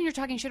 Not even you're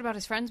talking shit about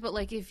his friends, but,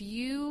 like, if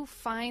you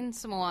find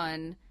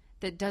someone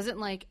that doesn't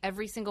like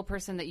every single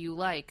person that you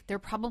like, they're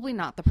probably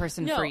not the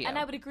person for you. And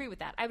I would agree with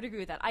that.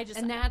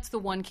 And that's the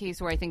one case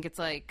where I think it's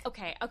like...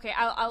 Okay,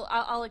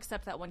 I'll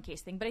accept that one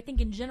case thing. But I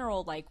think in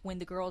general, like, when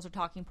the girls are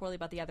talking poorly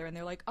about the other and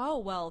they're like, oh,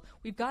 well,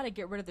 we've got to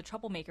get rid of the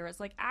troublemaker. It's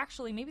like,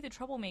 actually, maybe the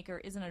troublemaker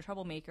isn't a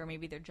troublemaker.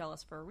 Maybe they're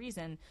jealous for a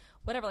reason.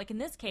 Whatever. Like, in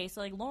this case,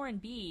 like, Lauren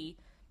B.,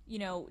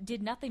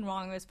 did nothing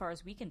wrong as far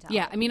as we can tell.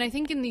 Yeah, I mean, I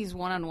think in these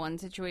one-on-one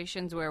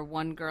situations where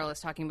one girl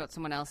is talking about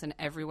someone else and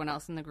everyone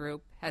else in the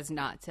group has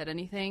not said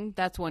anything,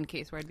 that's one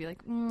case where I'd be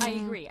like, I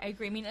agree. I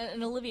mean,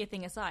 an Olivia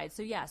thing aside.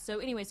 So, yeah. So,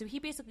 anyway, he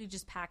basically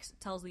just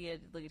tells Leah,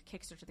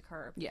 kicks her to the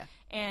curb. Yeah.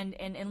 And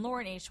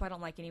Lauren H., who I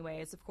don't like anyway,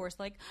 is, of course,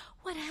 like,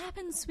 what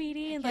happened,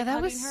 sweetie? And, yeah,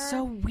 that was her.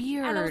 so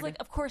weird. And I was like,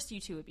 of course you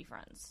two would be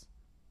friends.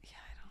 Yeah,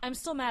 I'm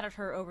still mad at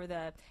her over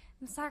the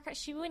soccer.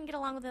 She wouldn't get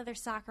along with the other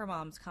soccer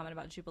moms' comment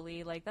about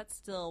Jubilee. Like, that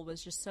still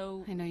was just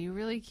so. I know, you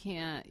really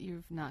can't.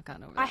 You've not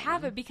gotten over that. I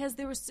haven't, because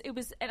it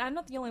was, and I'm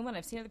not the only one.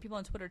 I've seen other people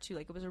on Twitter too.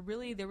 Like,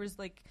 there was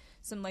like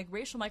some like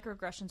racial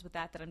microaggressions with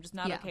that I'm just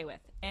not okay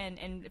with.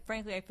 And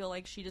frankly, I feel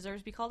like she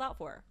deserves to be called out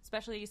for,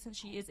 especially since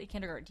she is a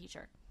kindergarten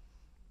teacher.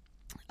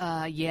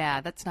 Yeah,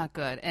 that's not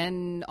good.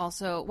 And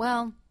also,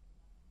 well,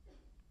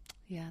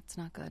 yeah, it's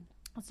not good.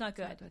 It's not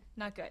good.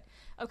 Not good.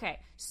 Okay,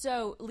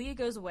 so Leah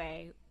goes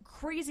away.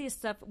 Craziest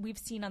stuff we've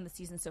seen on the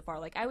season so far.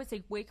 Like, I would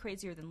say way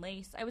crazier than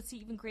Lace. I would say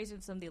even crazier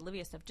than some of the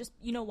Olivia stuff. Just,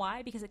 you know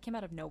why? Because it came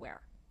out of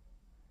nowhere.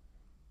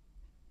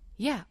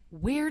 Yeah.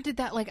 Where did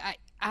that, like,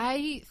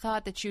 I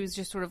thought that she was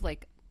just sort of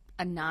like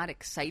a not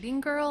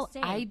exciting girl.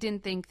 Same. I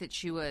didn't think that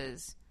she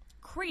was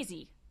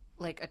crazy.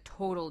 Like a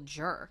total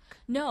jerk.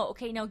 No,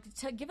 okay. Now,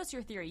 give us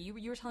your theory.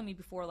 You were telling me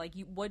before, like,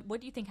 what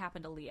do you think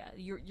happened to Leah?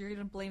 You're going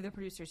to blame the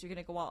producers. You're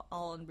going to go all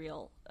on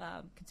real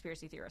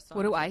conspiracy theorists.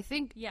 What do I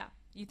think? Yeah,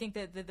 you think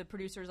that the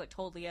producers like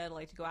told Leah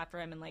to go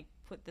after him and like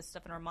put this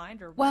stuff in her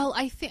mind, or what? Well,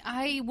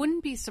 I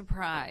wouldn't be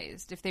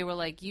surprised if they were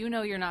like, you're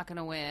not going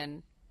to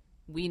win.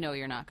 We know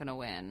you're not going to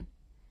win.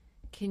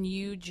 Can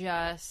you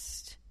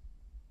just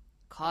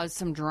cause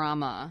some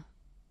drama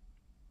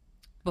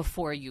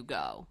before you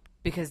go?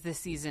 Because this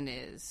season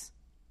is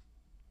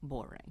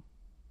boring.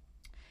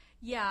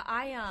 Yeah,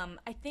 I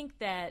think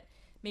that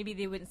maybe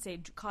they wouldn't say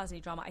cause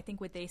any drama. I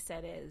think what they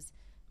said is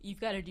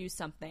you've got to do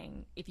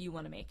something if you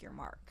want to make your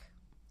mark.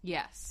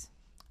 Yes.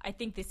 I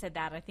think they said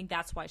that. I think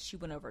that's why she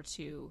went over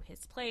to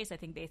his place. I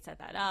think they set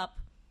that up.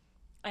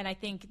 And I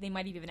think they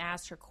might have even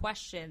asked her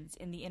questions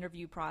in the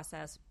interview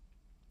process.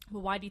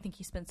 Well, why do you think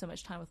he spent so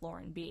much time with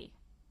Lauren B?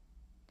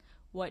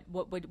 What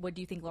do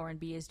you think Lauren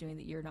B is doing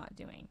that you're not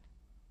doing?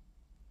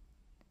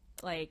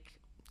 Like,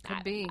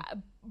 could be.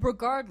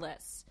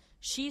 Regardless,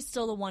 she's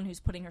still the one who's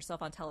putting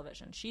herself on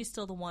television. She's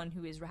still the one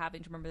who is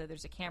having to remember that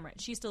there's a camera.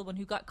 She's still the one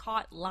who got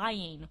caught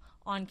lying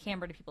on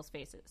camera to people's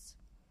faces.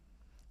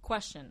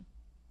 Question: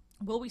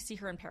 will we see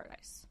her in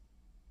Paradise?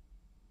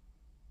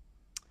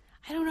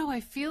 I don't know.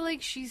 I feel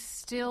like she's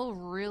still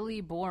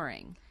really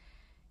boring.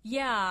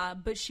 Yeah,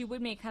 but she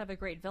would make kind of a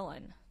great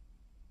villain.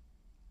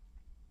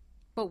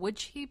 But would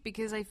she?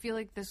 Because I feel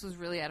like this was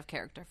really out of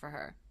character for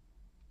her.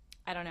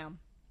 I don't know.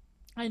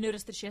 I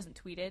noticed that she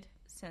hasn't tweeted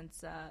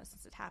since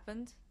it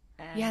happened.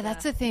 And, yeah,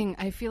 that's the thing.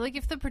 I feel like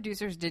if the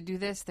producers did do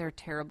this, they're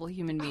terrible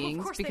human beings.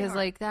 Of course because, they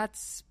are. Like,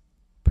 that's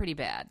pretty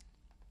bad.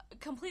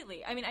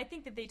 Completely. I mean, I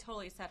think that they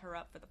totally set her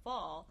up for the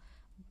fall,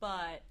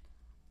 but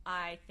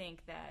I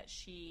think that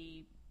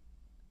she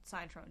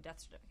signed her own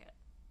death certificate.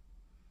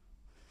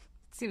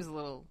 It seems a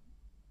little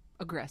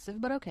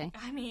aggressive, but okay.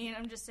 I mean,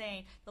 I'm just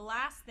saying, the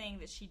last thing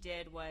that she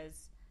did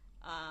was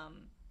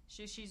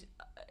she's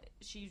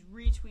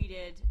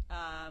retweeted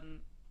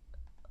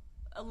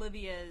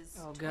Olivia's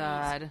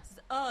God.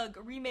 Ugh,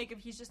 remake of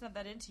He's Just Not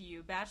That Into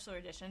You, Bachelor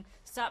Edition.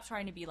 Stop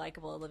trying to be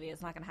likable, Olivia.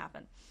 It's not going to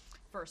happen,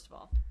 first of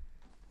all.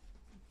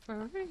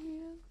 For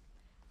real.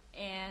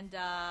 And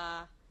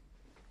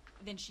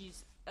then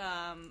she's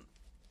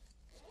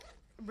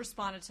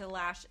responded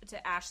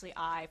to Ashley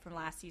I from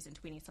last season,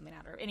 tweeting something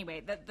at her.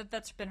 Anyway,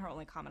 that's been her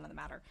only comment on the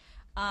matter.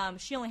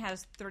 She only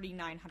has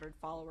 3,900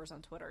 followers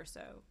on Twitter,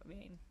 so, I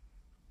mean,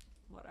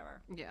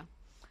 whatever. Yeah.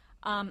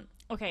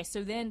 Okay, so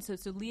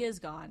Leah's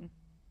gone.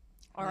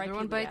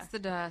 Everyone bites the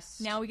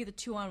dust. Now we get the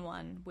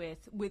 2-on-1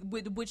 with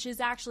which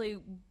is actually,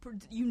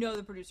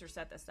 the producer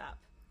set this up.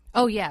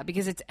 Oh yeah,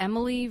 because it's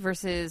Emily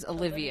versus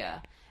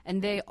Olivia.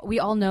 And we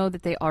all know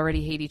that they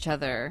already hate each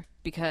other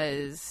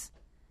because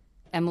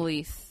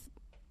Emily,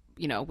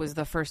 was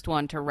the first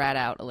one to rat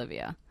out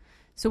Olivia.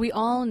 So we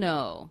all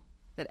know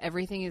that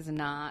everything is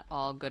not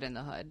all good in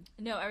the hood.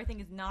 No, everything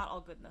is not all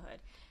good in the hood.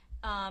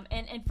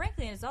 And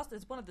frankly, it's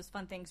one of those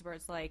fun things where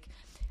it's like,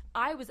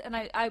 I was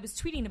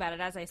tweeting about it,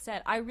 as I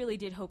said. I really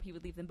did hope he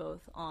would leave them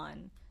both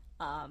on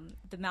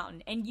the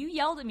mountain. And you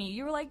yelled at me.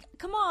 You were like,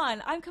 come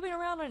on, I'm coming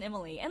around on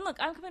Emily. And look,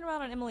 I'm coming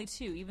around on Emily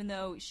too, even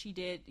though she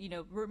did,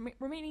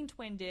 remaining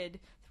twin did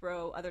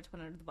throw other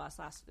twin under the bus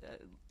last,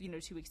 2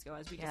 weeks ago,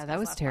 as we discussed. Yeah, that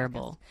was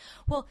terrible.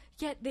 Podcast. Well,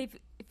 yet they've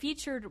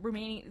featured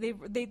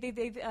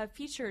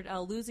featured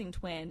losing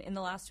twin in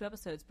the last 2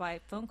 episodes by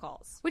phone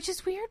calls, which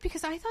is weird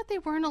because I thought they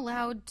weren't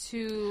allowed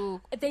to.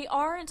 They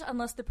aren't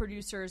unless the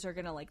producers are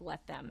gonna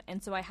let them.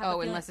 And so I have.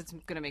 Unless it's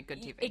gonna make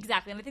good TV.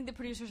 Exactly, and I think the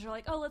producers are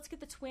like, oh, let's get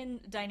the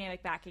twin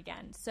dynamic back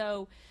again.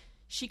 So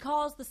she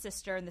calls the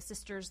sister, and the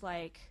sister's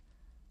like,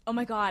 oh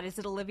my God, is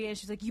it Olivia? And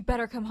she's like, you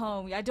better come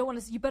home. I don't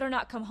want to. You better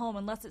not come home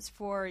unless it's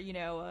for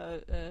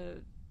a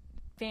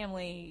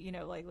family,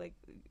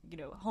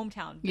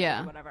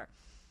 hometown, or whatever.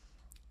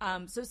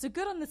 So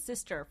good on the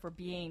sister for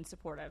being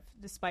supportive,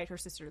 despite her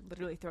sister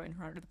literally throwing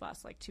her under the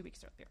bus like 2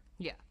 weeks earlier.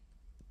 Yeah.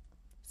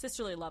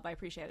 Sisterly love, I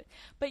appreciate it.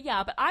 But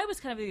I was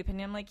kind of of the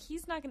opinion, I'm like,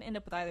 he's not going to end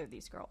up with either of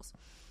these girls.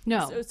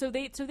 No. So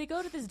they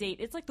go to this date.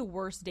 It's like the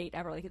worst date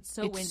ever. Like, it's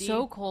windy. It's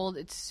so cold.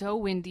 It's so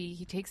windy.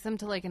 He takes them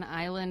to like an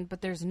island,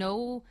 but there's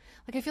no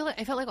like. I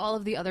felt like all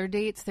of the other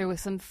dates there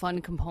was some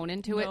fun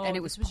component to it, and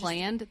it was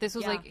planned. This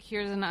was like,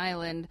 here's an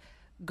island,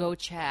 go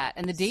chat,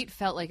 and the date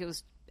felt like it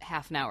was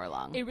half an hour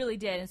long. It really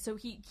did. And so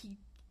he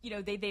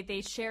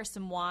they share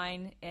some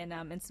wine and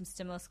some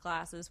stimulus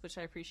glasses, which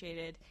I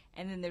appreciated.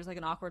 And then there's like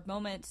an awkward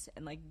moment,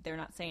 and like they're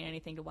not saying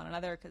anything to one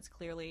another because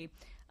clearly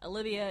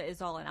Olivia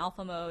is all in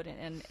alpha mode,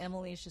 and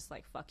Emily's just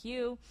like, fuck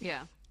you.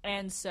 Yeah.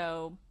 And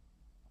so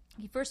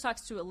he first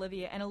talks to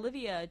Olivia, and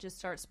Olivia just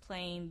starts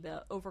playing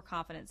the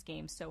overconfidence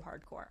game so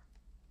hardcore.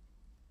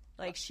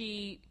 Like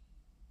she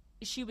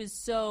was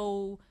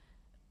so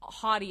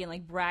haughty and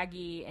like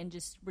braggy and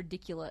just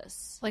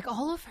ridiculous. Like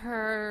all of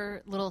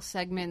her little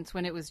segments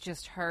when it was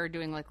just her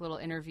doing like little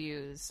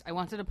interviews, I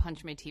wanted to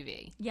punch my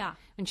TV. Yeah.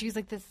 And she's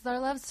like, this is our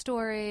love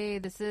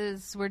story.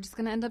 We're just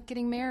going to end up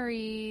getting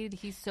married.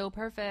 He's so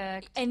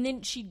perfect. And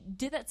then she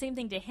did that same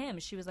thing to him.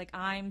 She was like,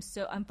 I'm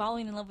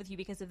falling in love with you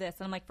because of this.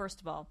 And I'm like, first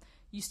of all,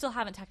 you still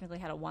haven't technically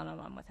had a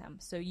one-on-one with him.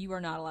 So you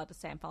are not allowed to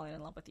say I'm falling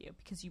in love with you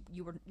because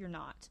you're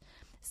not.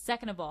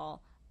 Second of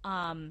all,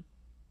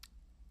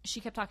 she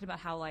kept talking about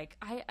how, like,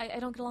 I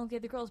don't get along with the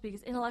other girls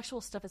because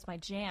intellectual stuff is my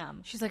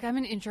jam. She's like, I'm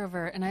an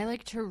introvert, and I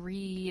like to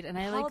read, and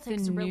politics, I like the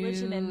news.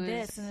 Religion, and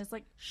this. And it's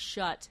like,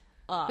 shut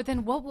up. But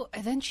then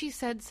then she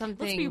said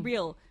something. Let's be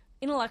real.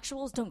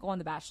 Intellectuals don't go on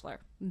The Bachelor.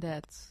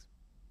 That's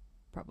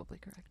probably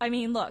correct. I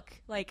mean, look,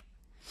 like,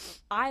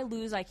 I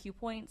lose IQ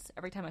points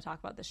every time I talk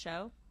about this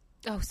show.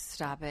 Oh,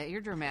 stop it.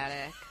 You're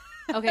dramatic.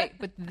 Okay,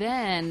 but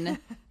then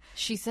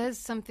she says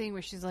something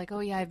where she's like,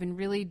 oh, yeah, I've been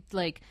really,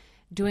 like,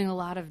 doing a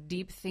lot of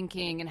deep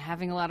thinking and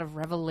having a lot of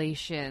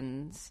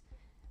revelations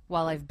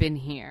while I've been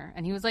here.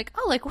 And he was like,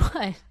 oh, like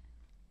what?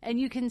 And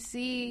you can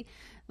see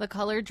the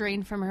color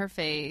drain from her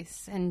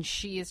face, and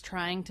she is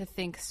trying to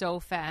think so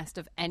fast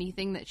of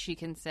anything that she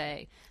can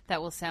say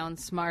that will sound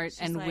smart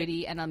and like,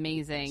 witty and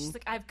amazing. She's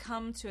like, I've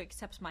come to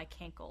accept my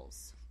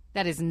cankles.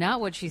 That is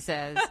not what she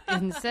says.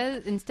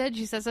 Instead,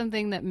 she says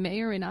something that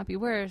may or may not be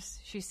worse.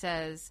 She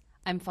says,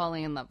 I'm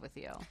falling in love with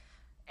you.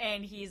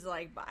 And he's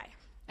like, bye.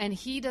 And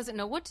he doesn't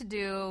know what to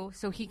do,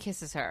 so he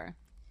kisses her.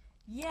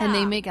 Yeah. And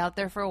they make out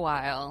there for a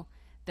while.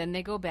 Then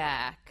they go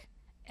back.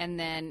 And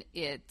then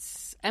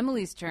it's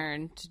Emily's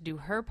turn to do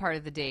her part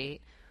of the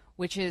date,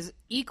 which is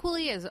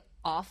equally as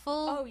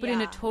awful, but in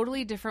a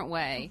totally different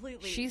way.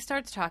 Completely. She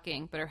starts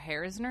talking, but her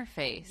hair is in her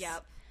face.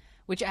 Yep.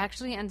 Which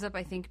actually ends up,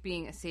 I think,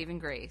 being a saving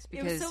grace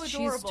because so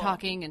she's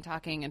talking and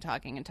talking and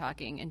talking and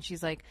talking, and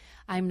she's like,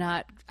 "I'm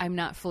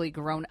not fully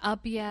grown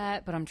up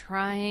yet, but I'm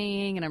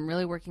trying, and I'm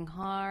really working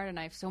hard, and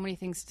I have so many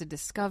things to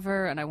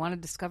discover, and I want to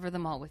discover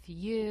them all with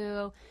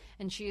you."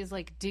 And she is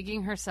like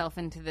digging herself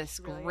into this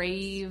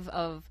grave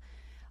of,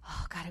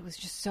 oh God, it was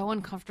just so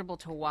uncomfortable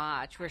to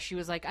watch. Where she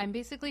was like, "I'm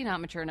basically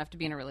not mature enough to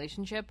be in a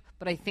relationship,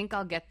 but I think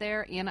I'll get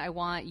there, and I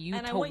want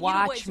you to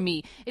watch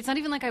me. It's not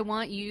even like I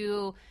want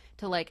you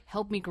to like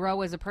help me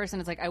grow as a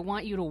person. It's like I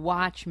want you to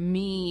watch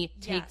me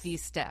take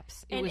these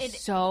steps." It was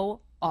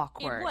so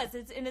awkward. It was.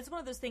 It's one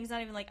of those things,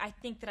 not even like I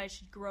think that I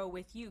should grow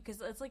with you,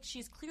 because it's like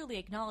she's clearly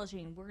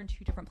acknowledging we're in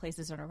two different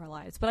places in our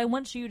lives, but I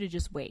want you to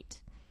just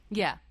wait.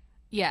 Yeah.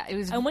 Yeah, it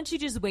was. I want you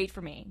to just wait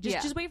for me.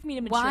 Just wait for me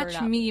to mature.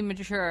 Watch me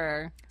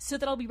mature, so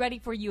that I'll be ready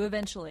for you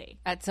eventually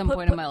at some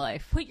point in my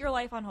life. Put your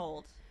life on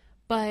hold.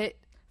 But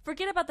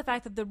forget about the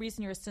fact that the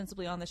reason you're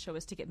ostensibly on the show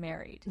is to get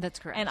married. That's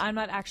correct. And I'm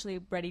not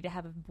actually ready to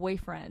have a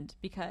boyfriend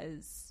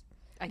because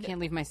I can't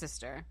leave my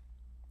sister.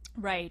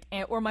 Right.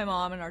 Or my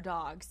mom and our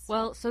dogs.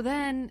 Well, so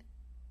then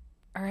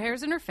her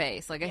hair's in her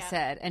face, like I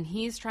said, and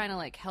he's trying to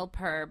like help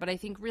her, but I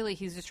think really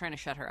he's just trying to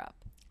shut her up.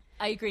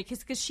 I agree,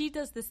 because she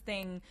does this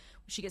thing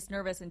where she gets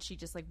nervous and she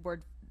just like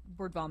word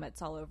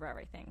vomits all over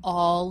everything.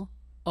 All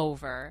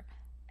over.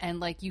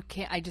 And like you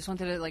can't. I just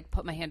wanted to like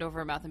put my hand over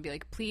her mouth and be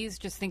like, please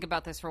just think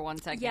about this for 1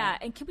 second. Yeah,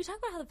 and can we talk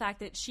about how the fact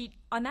that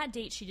on that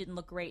date she didn't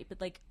look great, but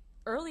like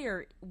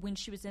earlier when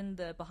she was in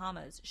the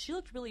Bahamas, she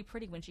looked really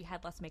pretty when she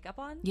had less makeup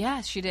on.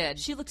 Yes, she did.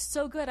 She looked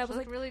so good. I was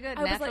like, really good.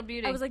 Natural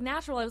beauty. I was like,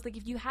 natural. I was like,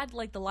 if you had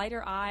like the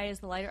lighter eyes,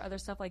 the lighter other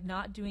stuff, like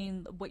not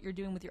doing what you're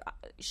doing with your,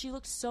 she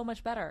looked so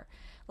much better.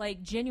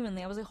 Like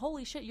genuinely, I was like,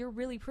 holy shit, you're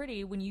really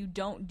pretty when you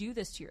don't do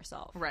this to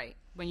yourself. Right.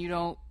 When you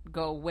don't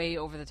go way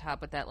over the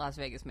top with that Las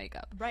Vegas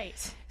makeup.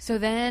 Right. So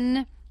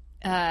then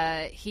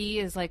he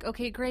is like,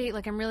 okay, great.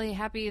 Like, I'm really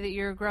happy that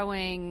you're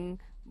growing.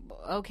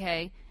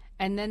 Okay.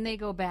 And then they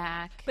go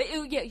back. But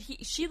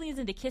she leans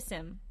in to kiss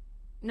him.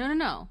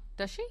 No.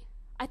 Does she?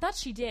 I thought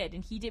she did,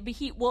 and he did.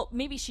 But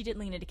maybe she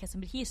didn't lean in to kiss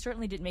him, but he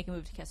certainly didn't make a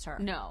move to kiss her.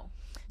 No.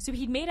 So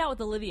he'd made out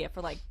with Olivia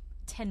for like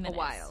 10 minutes. A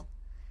while.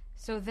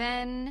 So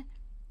then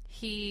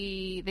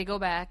they go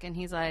back, and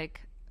he's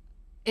like,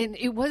 and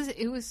it was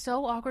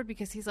so awkward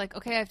because he's like,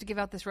 okay, I have to give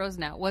out this rose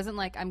now. It wasn't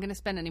like I'm going to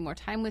spend any more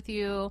time with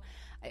you.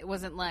 It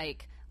wasn't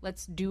like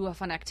let's do a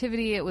fun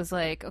activity. It was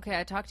like, okay,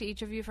 I talked to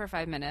each of you for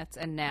 5 minutes,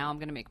 and now I'm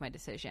going to make my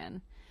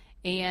decision.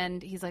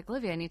 And he's like,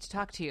 Olivia, I need to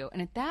talk to you.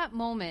 And at that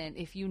moment,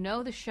 if you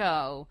know the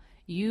show,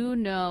 you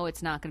know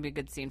it's not going to be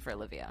a good scene for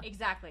Olivia.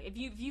 Exactly. If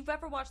you've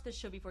ever watched this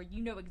show before,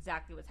 you know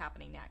exactly what's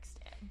happening next.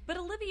 But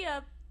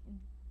Olivia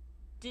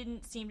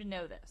didn't seem to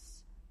know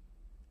this.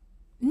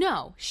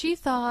 No, she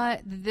thought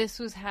this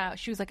was how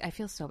she was like. I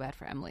feel so bad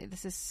for Emily.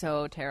 This is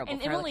so terrible.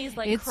 And for Emily's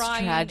like it's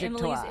crying. Tragic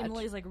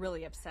Emily's like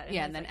really upset.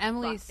 Yeah, and then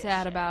Emily's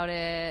sad about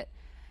it.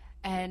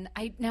 And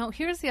now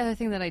here's the other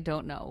thing that I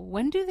don't know.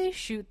 When do they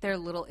shoot their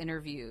little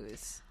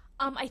interviews?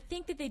 I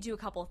think that they do a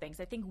couple of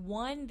things. I think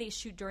one, they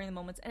shoot during the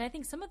moments, and I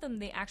think some of them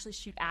they actually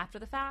shoot after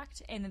the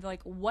fact, and they're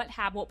like, what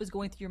was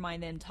going through your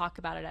mind then, talk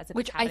about it as if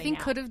which it's I think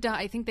now. could have done.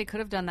 I think they could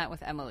have done that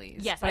with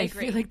Emily's. Yes, but I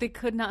agree. feel like they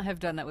could not have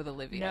done that with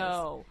Olivia's.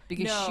 No,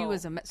 because she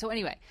was so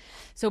anyway.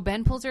 So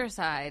Ben pulls her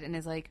aside and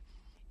is like,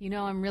 you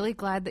know, I'm really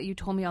glad that you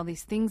told me all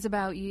these things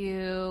about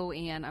you,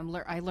 and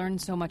I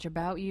learned so much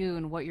about you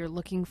and what you're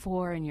looking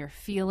for and your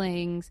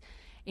feelings,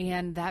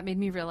 and that made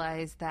me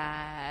realize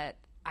that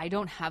I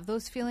don't have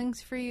those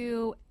feelings for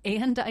you,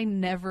 and I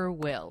never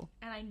will.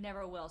 And I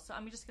never will. So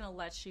I'm just going to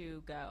let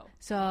you go.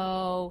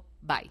 So,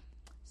 bye.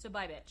 So,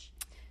 bye, bitch.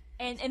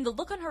 And the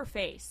look on her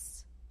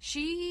face.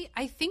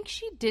 I think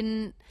she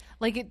didn't,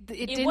 like, it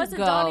didn't go. It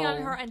wasn't dawning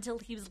on her until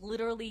he was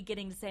literally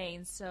getting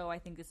saying, so I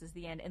think this is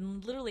the end.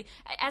 And literally,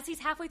 as he's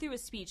halfway through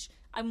his speech,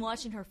 I'm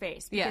watching her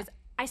face. Because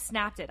I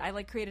snapped it. I,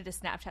 like, created a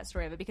Snapchat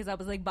story of it because I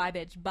was like, bye,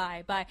 bitch,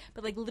 bye, bye.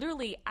 But, like,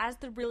 literally, as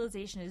the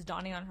realization is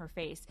dawning on her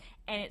face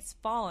and it's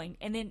falling,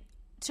 and then,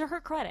 to her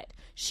credit,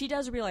 she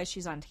does realize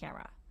she's on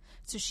camera.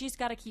 So she's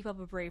got to keep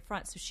up a brave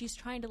front. So she's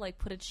trying to, like,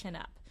 put a chin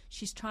up.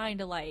 She's trying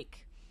to,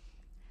 like...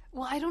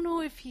 Well, I don't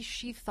know if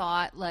she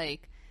thought,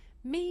 like,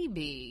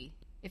 maybe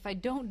if I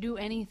don't do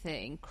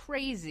anything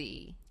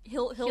crazy...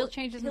 He'll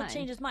change his mind. He'll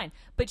change his mind.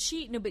 But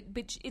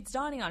but it's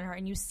dawning on her,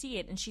 and you see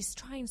it, and she's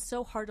trying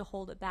so hard to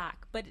hold it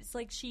back. But it's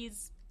like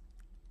she's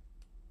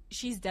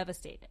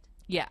devastated.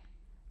 Yeah.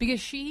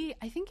 Because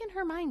I think in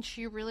her mind,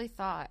 she really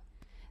thought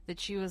that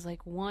she was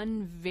like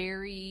one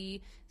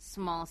very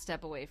small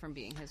step away from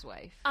being his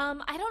wife. I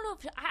don't know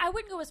if I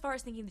wouldn't go as far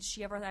as thinking that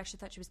she ever actually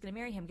thought she was going to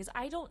marry him, because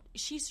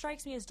she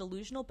strikes me as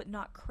delusional but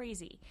not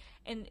crazy.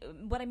 And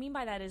what I mean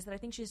by that is that I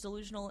think she's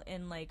delusional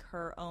in like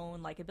her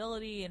own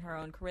likability and her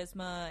own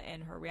charisma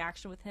and her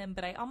reaction with him,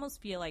 but I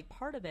almost feel like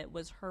part of it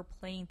was her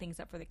playing things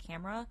up for the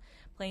camera,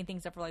 playing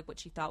things up for like what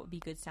she thought would be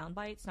good sound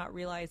bites, not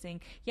realizing,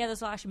 yeah,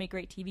 this will actually make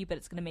great TV, but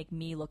it's going to make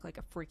me look like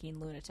a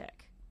freaking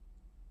lunatic.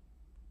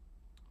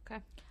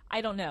 Okay. I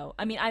don't know.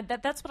 I mean,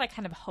 that's what I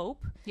kind of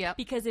hope. Yeah.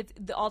 Because if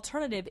the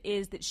alternative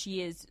is that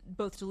she is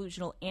both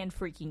delusional and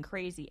freaking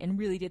crazy and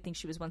really did think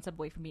she was one step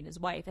away from being his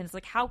wife, and it's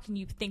like, how can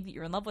you think that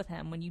you're in love with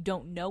him when you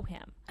don't know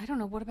him? I don't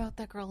know. What about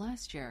that girl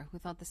last year who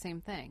thought the same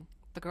thing?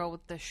 The girl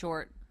with the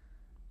short,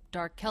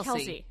 dark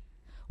Kelsey.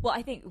 Well,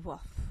 I think,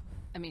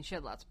 I mean, she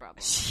had lots of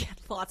problems. She had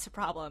lots of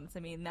problems. I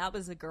mean, that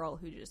was a girl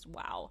who just,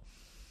 wow.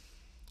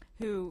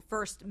 Who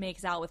first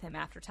makes out with him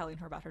after telling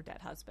her about her dead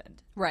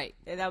husband. Right.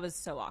 That was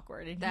so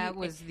awkward. And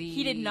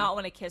he did not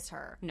want to kiss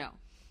her. No.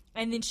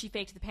 And then she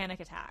faked the panic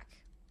attack.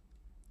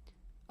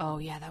 Oh,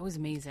 yeah, that was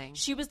amazing.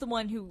 She was the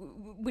one who,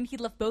 when he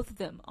left both of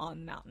them on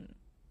the mountain.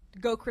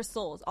 Go Chris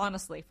Soules,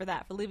 honestly, for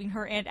leaving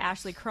her and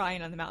Ashley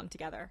crying on the mountain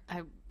together.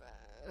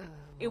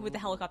 With the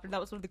helicopter. That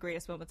was one of the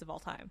greatest moments of all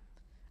time.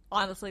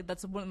 Honestly,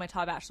 that's one of my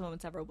top Ashley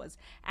moments ever, was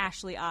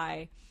Ashley,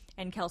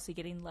 and Kelsey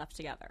getting left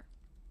together.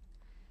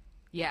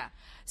 Yeah.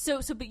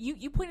 But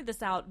you pointed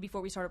this out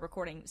before we started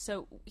recording.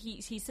 So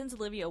he sends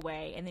Olivia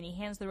away, and then he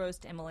hands the rose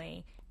to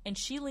Emily, and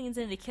she leans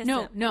in to kiss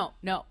him. No.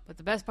 But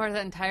the best part of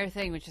that entire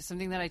thing, which is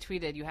something that I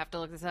tweeted, you have to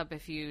look this up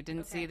if you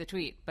didn't see the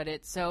tweet, but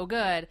it's so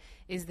good,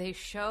 is they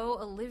show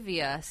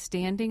Olivia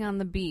standing on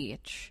the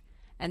beach,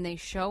 and they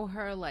show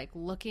her, like,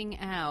 looking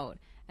out,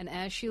 and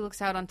as she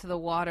looks out onto the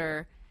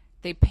water,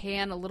 they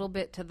pan a little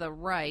bit to the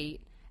right,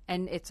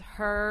 and it's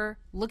her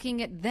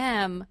looking at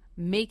them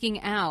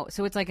making out.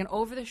 So it's like an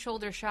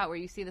over-the-shoulder shot where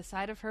you see the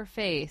side of her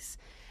face,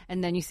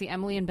 and then you see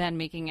Emily and Ben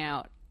making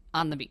out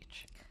on the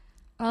beach.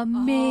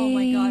 Amazing. Oh,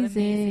 my God,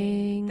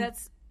 amazing.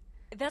 That's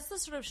the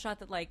sort of shot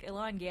that, like,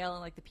 Aly and Gail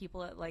and, like, the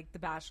people at, like, The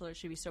Bachelor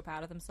should be so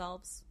proud of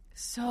themselves.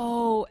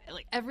 So,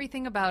 like,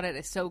 everything about it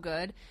is so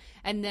good.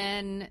 And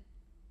then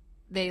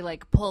they,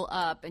 like, pull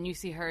up, and you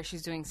see her,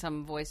 she's doing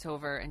some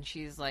voiceover, and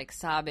she's, like,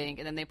 sobbing,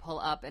 and then they pull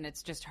up, and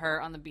it's just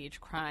her on the beach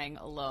crying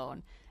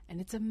alone. And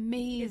it's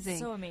amazing.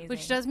 It's so amazing.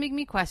 Which does make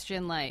me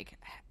question, like,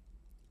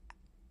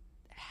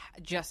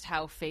 just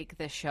how fake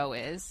this show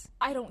is.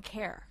 I don't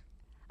care.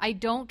 I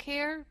don't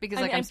care because,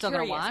 like, I'm still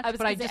going to watch,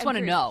 but I just want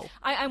to know.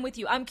 I'm with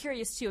you. I'm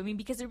curious, too. I mean,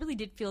 because it really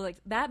did feel like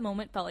that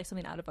moment felt like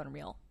something out of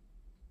Unreal.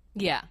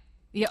 Yeah.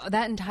 Yeah,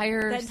 that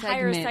entire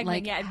segment,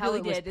 like, yeah, it how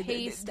really it was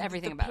paced,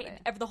 everything about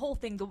it. The whole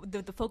thing,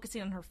 the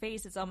focusing on her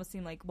face, it almost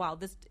seemed like, wow,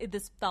 this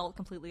felt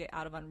completely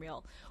out of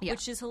Unreal,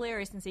 which is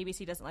hilarious since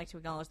ABC doesn't like to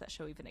acknowledge that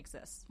show even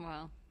exists.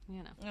 Well,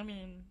 you know. I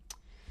mean,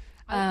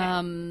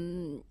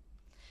 okay.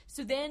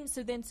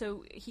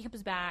 So he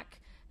comes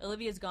back.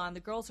 Olivia's gone. The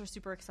girls are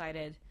super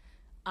excited.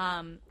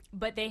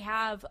 But they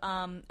have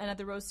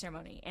another rose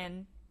ceremony.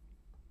 And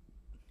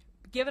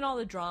given all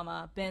the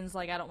drama, Ben's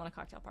like, I don't want a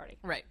cocktail party.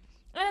 Right.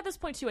 And at this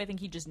point, too, I think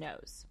he just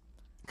knows.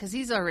 Because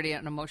he's already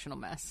an emotional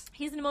mess.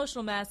 He's an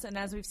emotional mess, and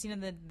as we've seen in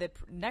the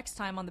next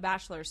time on The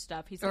Bachelor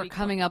stuff, he's or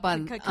coming up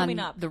on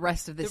the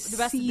rest of the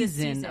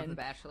season of The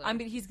Bachelor. I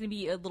mean, he's going to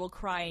be a little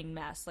crying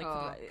mess. Like,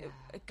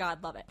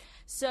 God love it.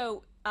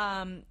 So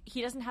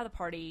he doesn't have the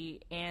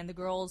party, and the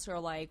girls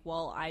are like,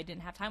 well, I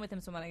didn't have time with him,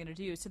 so what am I going to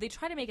do? So they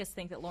try to make us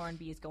think that Lauren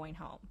B is going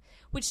home,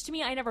 which to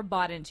me, I never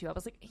bought into. I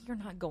was like, you're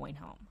not going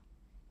home.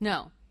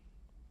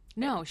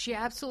 No, she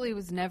absolutely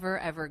was never,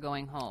 ever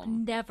going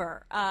home.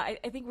 Never. I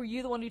think were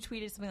you the one who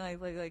tweeted something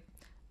like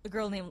a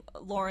girl named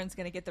Lauren's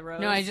going to get the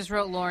rose? No, I just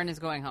wrote Lauren is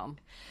going home.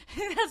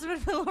 That's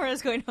what Lauren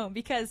is going home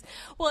because,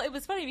 well, it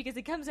was funny because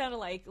it comes down to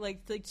like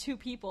two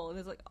people, and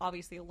it's like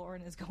obviously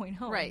Lauren is going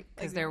home, right?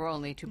 Because there were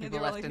only two people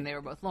left, and they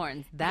were both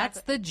Laurens. That's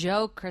exactly. The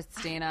joke,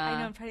 Christina. I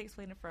know. I'm trying to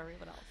explain it for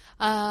everyone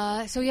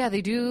else. So yeah,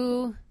 they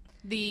do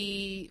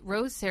the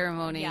rose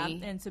ceremony. Yeah,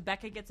 and so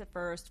Becca gets it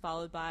first,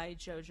 followed by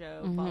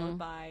JoJo, followed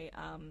by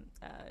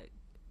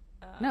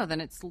no,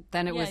 then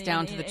it was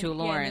down to the two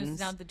Laurens. It was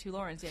down to the two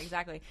Laurens. Yeah,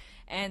 exactly.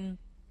 And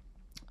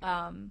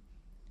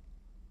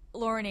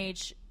Lauren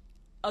H.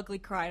 ugly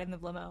cried in the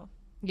limo.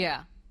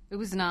 Yeah, it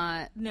was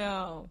not.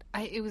 No,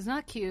 it was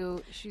not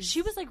cute.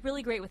 She was like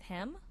really great with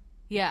him.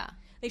 Yeah.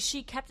 Like,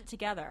 she kept it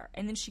together,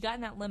 and then she got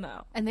in that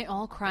limo. And they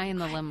all cry in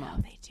the limo. I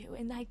know they do,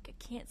 and I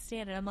can't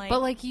stand it. I'm like...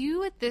 But, like,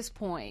 you at this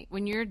point,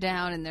 when you're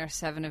down and there's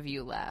 7 of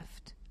you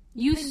left,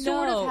 you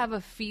sort of have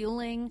a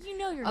feeling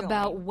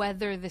about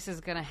whether this is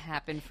going to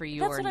happen for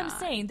you or not. That's what I'm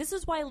saying. This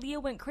is why Leah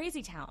went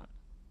crazy town.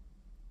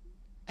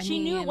 She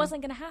knew it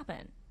wasn't going to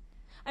happen.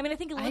 I mean, I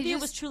think Olivia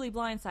was truly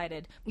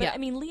blindsided. But, yeah. I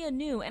mean, Leah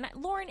knew, and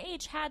Lauren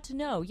H. had to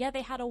know. Yeah,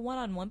 they had a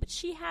one-on-one, but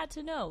she had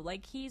to know.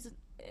 Like, he's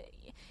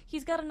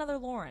got another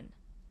Lauren.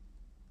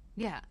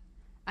 Yeah.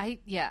 I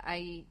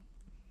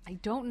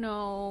don't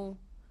know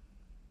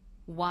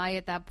why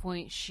at that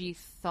point she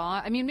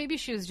thought... I mean, maybe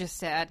she was just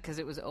sad because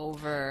it was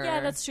over.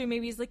 Yeah, that's true.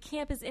 Maybe he's like,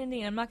 camp is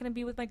ending. I'm not going to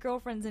be with my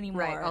girlfriends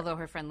anymore. Right, although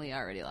her friend Leah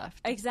already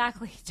left.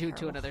 Exactly. Due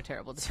to another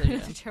terrible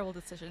decision. Terrible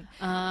decision.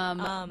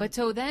 But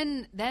so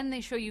then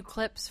they show you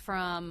clips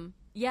from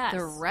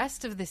the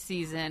rest of the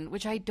season,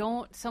 which I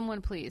don't...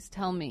 Someone please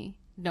tell me.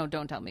 No,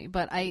 don't tell me.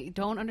 But I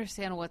don't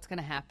understand what's going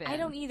to happen. I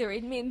don't either.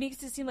 It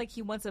makes it seem like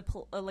he wants a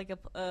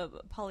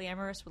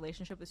polyamorous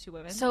relationship with 2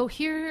 women. So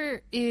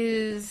here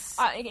is...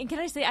 and can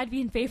I say I'd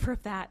be in favor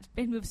of that.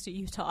 Ben moves to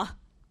Utah.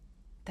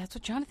 That's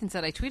what Jonathan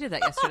said. I tweeted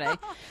that yesterday.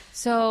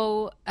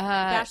 So...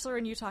 Bachelor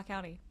in Utah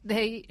County.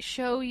 They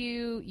show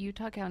you...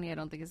 Utah County I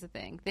don't think is a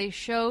thing. They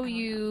show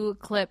you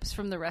clips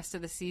from the rest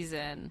of the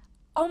season...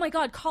 Oh my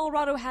God!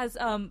 Colorado has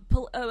LDS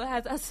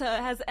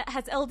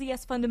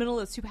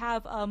fundamentalists who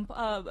have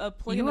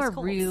polygamous You are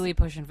cults. Really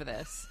pushing for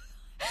this.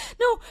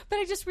 No, but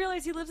I just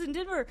realized he lives in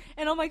Denver,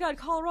 and oh my God,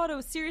 Colorado!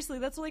 Seriously,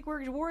 that's like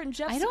where Warren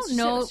Jeff's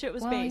shit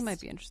was based. He might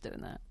be interested in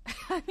that.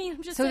 I mean,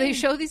 I'm just so saying, they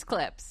show these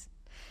clips.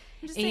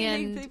 I'm just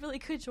saying they really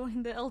could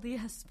join the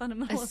LDS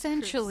fundamentalist.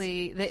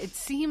 Essentially, it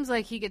seems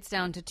like he gets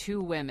down to 2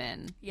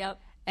 women.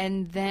 Yep,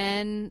 and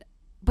then.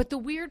 But the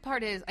weird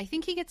part is, I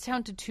think he gets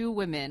down to 2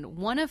 women,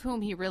 one of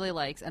whom he really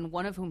likes and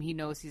one of whom he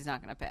knows he's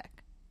not going to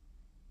pick.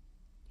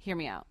 Hear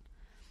me out.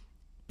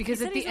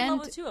 Because at the end, in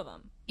love with 2 of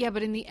them. Yeah,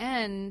 but in the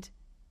end,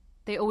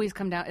 they always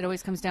come down. It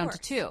always comes down to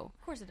 2.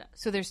 Of course it does.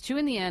 So there's 2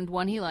 in the end,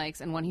 one he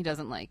likes and one he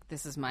doesn't like.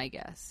 This is my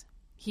guess.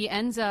 He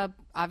ends up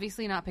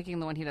obviously not picking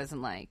the one he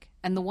doesn't like,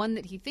 and the one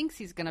that he thinks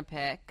he's going to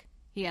pick,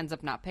 he ends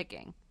up not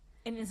picking.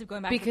 And ends up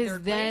going back to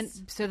third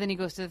place? So then he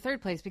goes to the 3rd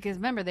place because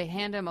remember they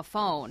hand him a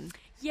phone.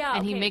 Yeah,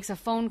 and he makes a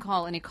phone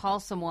call and he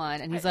calls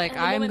someone and he's like,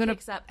 I'm gonna.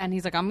 And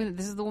he's like,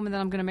 this is the woman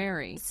that I'm gonna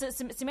marry. So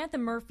Samantha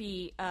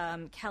Murphy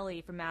Kelly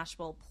from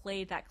Mashable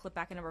played that clip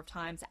back a number of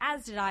times,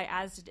 as did I,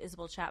 as did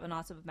Isabel Chapman,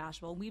 also of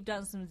Mashable. We've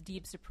done some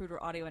deep Zapruder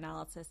audio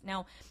analysis.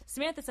 Now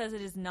Samantha says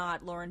it is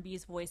not Lauren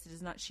B's voice. It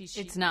is not.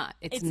 It's not.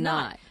 It's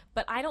not.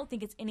 But I don't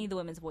think it's any of the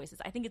women's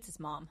voices. I think it's his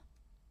mom.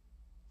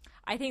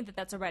 I think that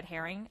that's a red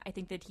herring. I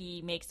think that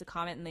he makes a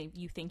comment and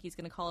you think he's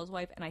going to call his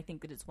wife, and I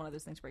think that it's one of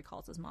those things where he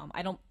calls his mom.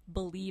 I don't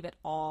believe at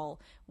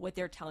all what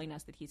they're telling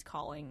us that he's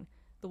calling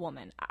the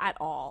woman at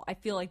all. I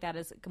feel like that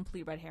is a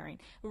complete red herring.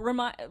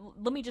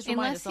 Let me just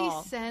remind us all.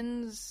 Unless he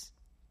sends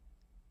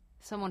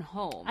someone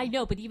home. I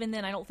know, but even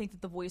then, I don't think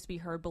that the voice we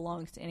heard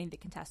belongs to any of the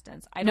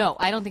contestants. I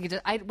don't think it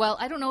does. I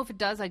don't know if it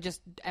does. I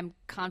just am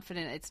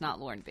confident it's not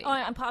Lauren B. Oh,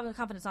 I'm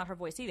confident it's not her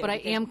voice either. But I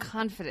am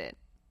confident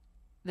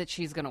that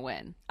she's going to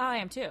win. I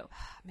am too.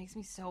 It makes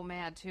me so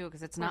mad too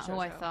because it's not who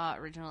I thought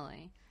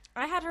originally.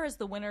 I had her as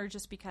the winner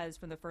just because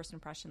from the first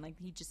impression, like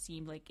he just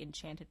seemed like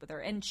enchanted with her,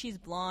 and she's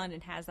blonde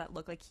and has that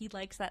look. Like he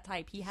likes that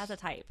type. He has a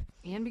type.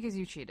 And because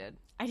you cheated.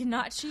 I did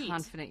not cheat.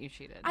 Confident you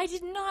cheated. I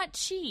did not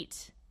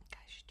cheat. Gosh,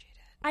 you cheated.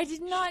 I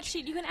did not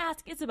cheat. You can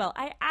ask Isabel.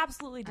 I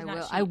absolutely did not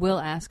cheat. I will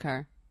ask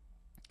her.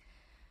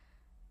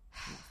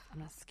 I'm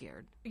not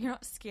scared. You're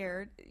not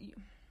scared.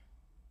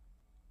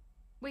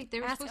 Wait,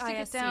 they were supposed to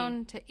get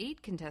down to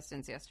 8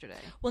 contestants yesterday.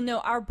 Well, no,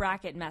 our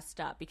bracket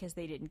messed up because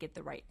they didn't get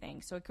the right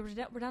thing. So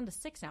we're down to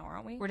 6 now,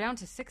 aren't we? We're down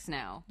to 6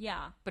 now.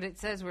 Yeah. But it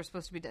says we're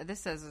supposed to be...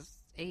 This says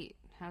 8.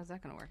 How's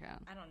that going to work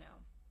out? I don't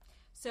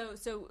know.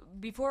 So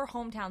before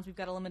hometowns, we've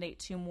got to eliminate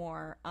 2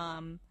 more.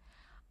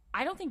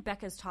 I don't think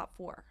Becca's top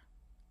 4.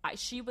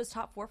 She was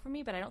top 4 for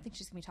me, but I don't think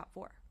she's going to be top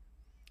 4.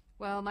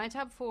 Well, my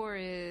top 4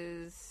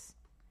 is...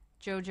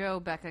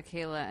 JoJo, Becca,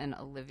 Kayla, and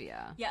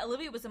Olivia. Yeah,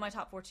 Olivia was in my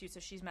top 4 too,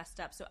 so she's messed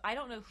up. So I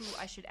don't know who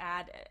I should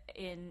add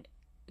in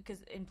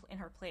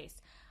her place.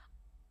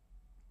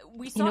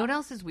 You know what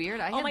else is weird?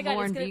 I had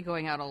Lauren B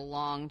going out a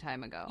long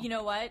time ago. You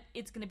know what?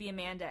 It's going to be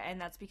Amanda, and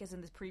that's because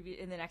in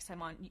the next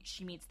time on,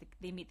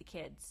 they meet the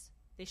kids.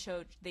 They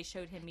showed him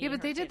meeting. Yeah,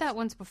 but they did that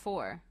once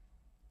before.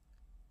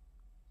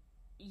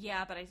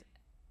 Yeah, but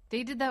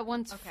they did that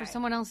once for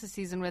someone else's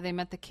season where they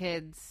met the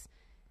kids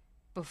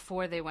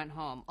before they went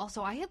home.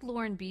 Also, I had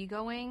Lauren B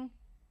going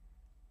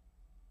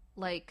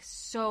like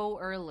so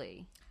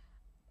early.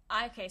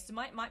 Okay, so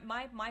my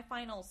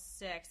final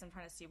 6, I'm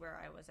trying to see where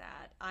I was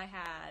at. I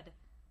had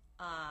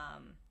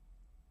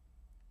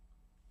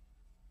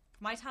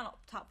my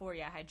top 4, I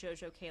had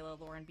JoJo, Kayla,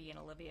 Lauren B, and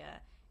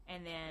Olivia.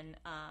 And then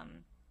I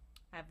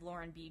have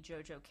Lauren B,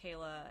 JoJo,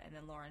 Kayla, and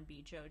then Lauren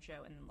B,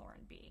 JoJo, and then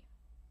Lauren B.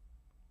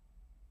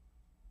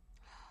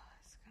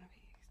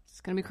 It's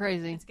going to be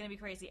crazy. It's going to be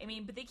crazy. I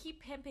mean, but they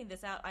keep pimping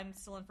this out. I'm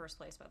still in first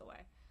place, by the way.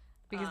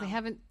 Because they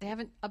haven't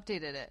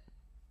updated it.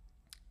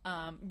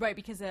 Right,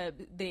 because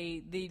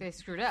they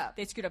screwed up.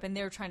 They screwed up, and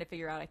they're trying to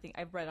figure out, I think,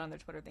 I've read on their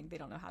Twitter thing, they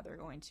don't know how they're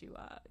going to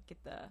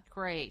get the...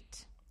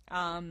 Great.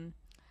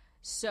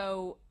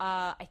 So,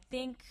 I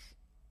think,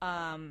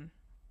 I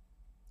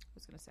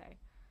was going to say,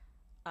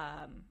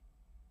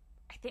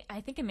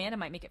 I think Amanda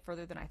might make it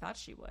further than I thought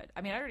she would.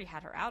 I mean, I already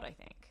had her out, I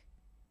think.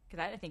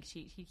 Because I didn't think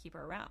he'd keep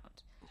her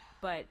around.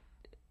 But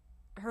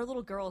her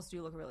little girls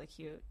do look really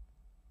cute.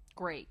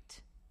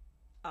 Great.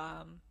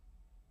 I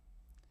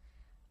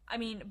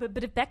mean,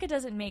 but if Becca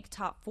doesn't make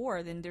top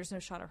 4, then there's no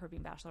shot of her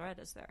being Bachelorette,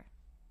 is there?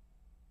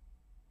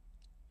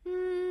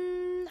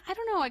 I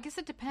don't know. I guess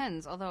it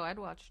depends. Although I'd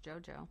watch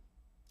JoJo.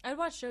 I'd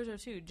watch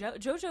JoJo too.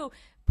 JoJo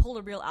pulled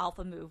a real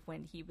alpha move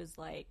when he was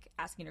like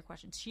asking her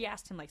questions. She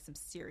asked him like some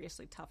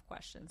seriously tough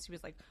questions. She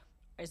was like,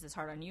 "Is this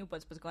hard on you?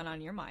 What's going on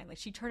in your mind?" Like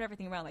she turned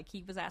everything around. Like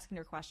he was asking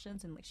her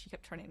questions, and like she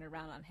kept turning it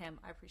around on him.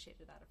 I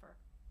appreciated that of her.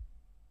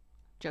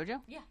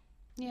 JoJo? Yeah.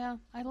 Yeah,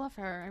 I love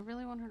her. I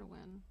really want her to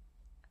win.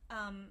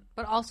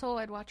 But also,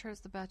 I'd watch her as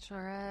the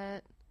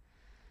Bachelorette.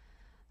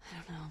 I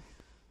don't know.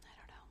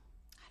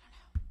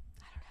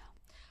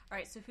 All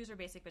right, so who's our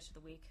basic bitch of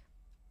the week?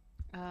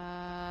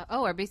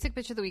 Our basic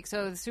bitch of the week.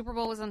 So the Super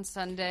Bowl was on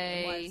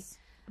Sunday. It was.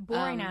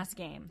 Boring ass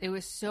game. It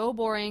was so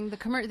boring.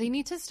 They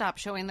need to stop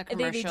showing the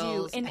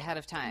commercials ahead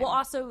of time. Well,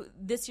 also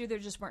this year there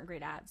just weren't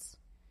great ads.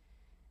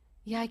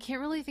 Yeah, I can't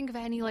really think of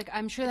any. Like,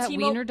 I'm sure that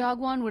Wiener Dog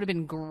one would have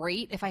been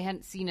great if I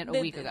hadn't seen it a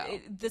week ago.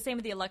 The same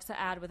with the Alexa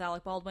ad with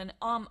Alec Baldwin.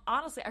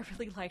 Honestly, I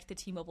really liked the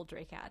T-Mobile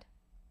Drake ad.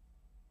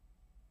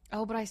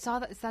 Oh, but I saw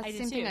that. It's that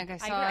same thing. Like I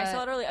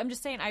saw it early. I'm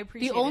just saying, I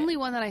appreciate it. The only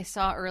one that I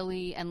saw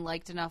early and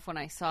liked enough when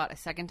I saw it a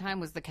second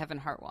time was the Kevin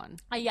Hart one.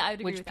 Yeah, I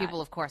would agree with which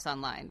people, of course,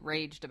 online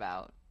raged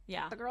about.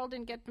 Yeah. The girl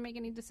didn't get to make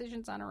any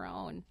decisions on her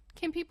own.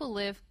 Can people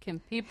live? Can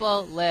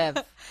people live?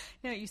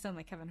 No, you sound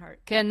like Kevin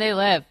Hart. Can they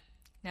live?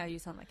 Now you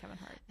sound like Kevin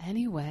Hart.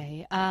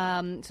 Anyway,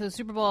 so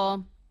Super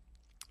Bowl,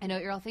 I know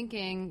what you're all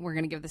thinking. We're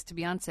going to give this to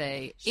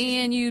Beyonce.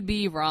 And you'd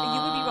be wrong.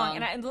 You would be wrong.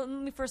 And let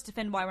me first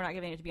defend why we're not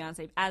giving it to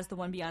Beyonce as the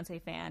one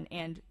Beyonce fan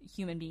and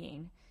human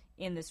being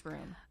in this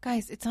room.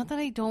 Guys, it's not that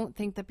I don't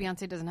think that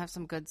Beyonce doesn't have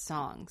some good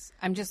songs.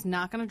 I'm just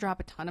not going to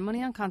drop a ton of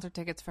money on concert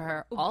tickets for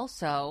her.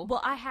 Also.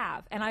 Well, I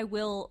have, and I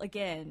will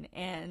again.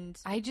 And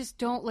I just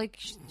don't like,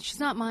 she's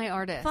not my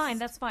artist. Fine,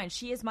 that's fine.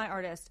 She is my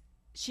artist.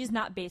 She's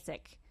not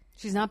basic.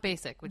 She's not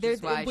basic, which is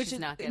why she's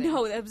not getting.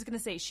 No, I was going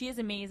to say, she is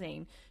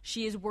amazing.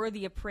 She is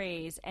worthy of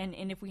praise. And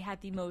if we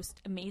had the most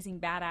amazing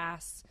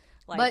badass,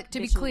 like, but to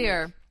be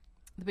clear,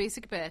 the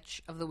basic bitch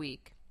of the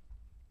week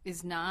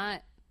is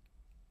not,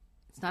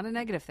 it's not a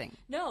negative thing.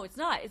 No, it's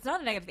not. It's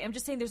not a negative thing. I'm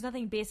just saying there's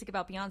nothing basic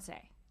about Beyonce.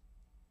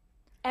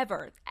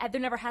 Ever.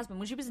 There never has been.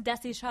 When she was in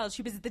Destiny's Child,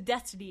 she was the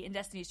Destiny in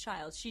Destiny's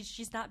Child.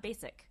 She's not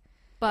basic.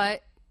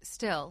 But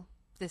still,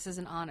 this is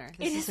an honor.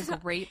 This is a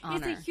great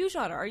honor. It's a huge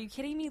honor. Are you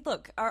kidding me?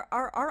 Look,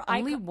 our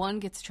only one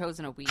gets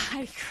chosen a week.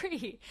 I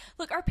agree.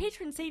 Look, our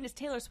patron saint is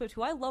Taylor Swift,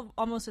 who I love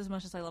almost as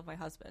much as I love my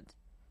husband.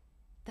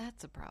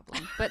 That's a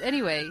problem. But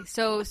anyway,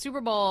 so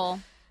Super Bowl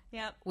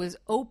was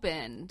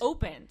opened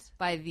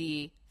by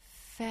the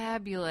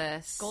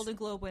fabulous Golden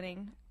Globe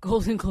winning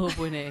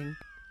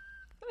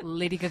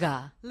Lady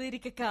Gaga. Lady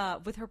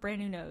Gaga with her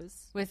brand new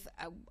nose. With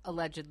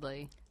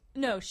allegedly.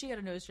 No, she had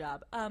a nose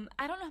job. I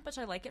don't know how much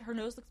I like it. Her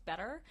nose looks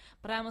better,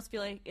 but I almost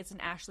feel like it's an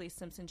Ashley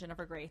Simpson,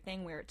 Jennifer Grey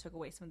thing where it took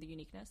away some of the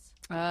uniqueness.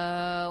 Oh,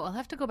 I'll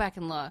have to go back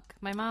and look.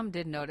 My mom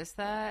did notice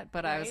that,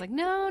 but right? I was like,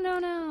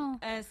 no.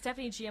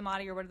 Stephanie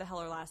Giamatti, or whatever the hell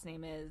her last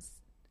name is.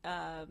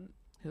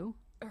 Who?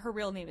 Her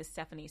real name is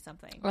Stephanie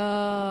something.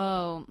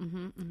 Oh.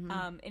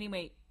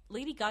 Anyway,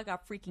 Lady Gaga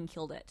freaking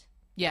killed it.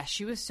 Yeah,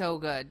 she was so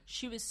good.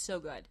 She was so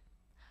good.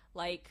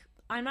 Like,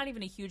 I'm not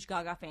even a huge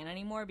Gaga fan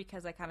anymore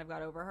because I kind of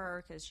got over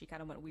her because she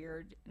kind of went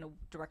weird in a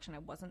direction I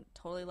wasn't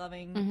totally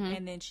loving.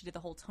 And then she did the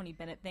whole Tony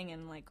Bennett thing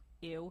and, like,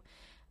 ew.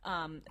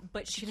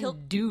 But she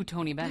didn't do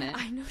Tony Bennett.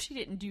 I know she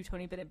didn't do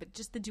Tony Bennett, but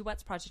just the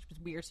duets project was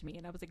weird to me,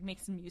 and I was like, make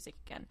some music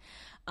again.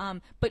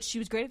 But she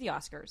was great at the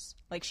Oscars.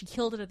 Like, she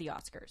killed it at the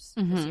Oscars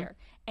this year,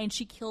 and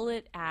she killed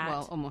it at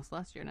almost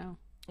last year now.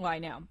 Well, I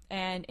know,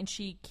 and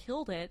she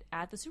killed it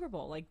at the Super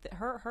Bowl. Like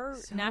her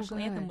so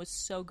national anthem was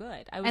so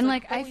good.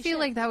 I feel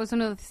like that was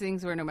one of the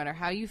things where no matter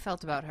how you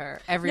felt about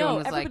her,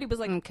 everybody was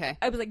like, okay.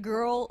 I was like,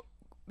 girl,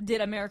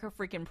 did America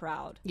freaking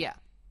proud? Yeah.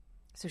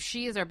 So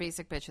she is our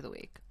basic bitch of the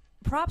week.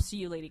 Props to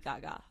you, Lady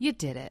Gaga. You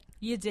did it.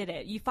 You did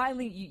it. You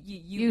finally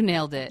you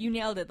nailed it. You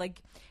nailed it.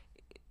 Like,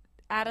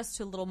 add us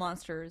to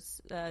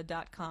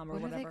littlemonsters.com or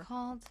whatever. What are they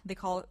called? They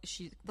call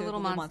the Little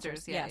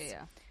Monsters. Yeah, yes.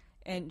 yeah.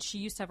 And she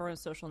used to have her own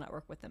social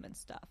network with them and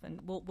stuff. And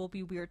we'll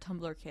be weird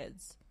Tumblr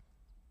kids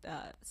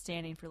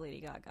standing for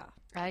Lady Gaga.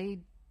 I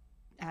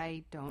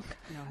don't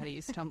know how to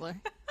use Tumblr.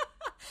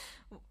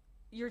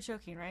 You're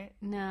joking, right?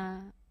 Nah.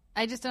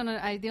 I just don't know.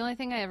 The only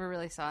thing I ever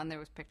really saw in there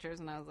was pictures,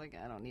 and I was like,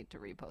 I don't need to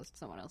repost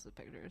someone else's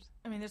pictures.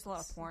 I mean, there's a lot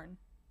of porn.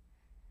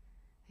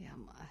 Yeah,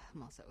 I'm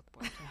all set with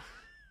porn, too.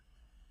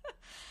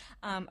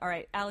 All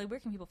right, Aly, where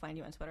can people find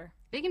you on Twitter?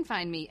 They can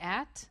find me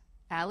at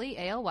Aly,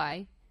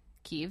 ALY,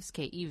 Keeves,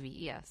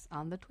 Keves,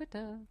 on the Twitter.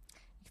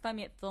 You can find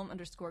me at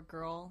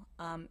film_girl.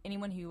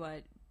 Anyone who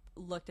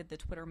looked at the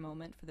Twitter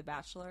moment for The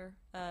Bachelor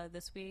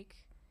this week,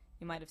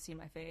 you might have seen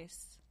my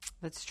face.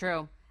 That's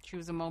true. She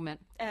was a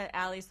moment.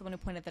 Aly's the one who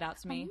pointed that out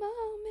to me. A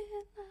moment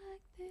like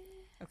this.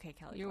 Okay,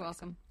 Kelly. You're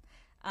welcome.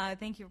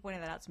 Thank you for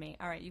pointing that out to me.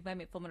 All right, you can find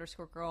me at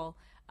film_girl.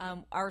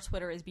 Our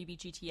Twitter is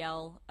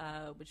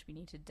BBGTL, which we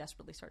need to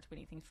desperately start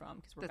tweeting things from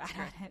because we're bad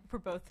at it. We're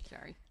both.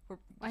 Sorry.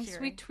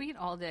 We tweet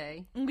all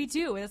day. We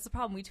do. That's the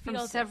problem. We tweet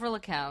from several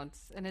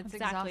accounts, and it's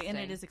exhausting. And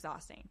it is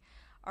exhausting.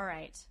 All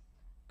right.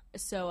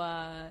 So,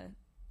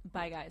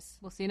 bye, guys.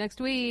 We'll see you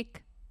next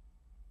week.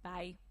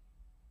 Bye.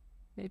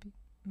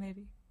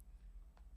 Maybe.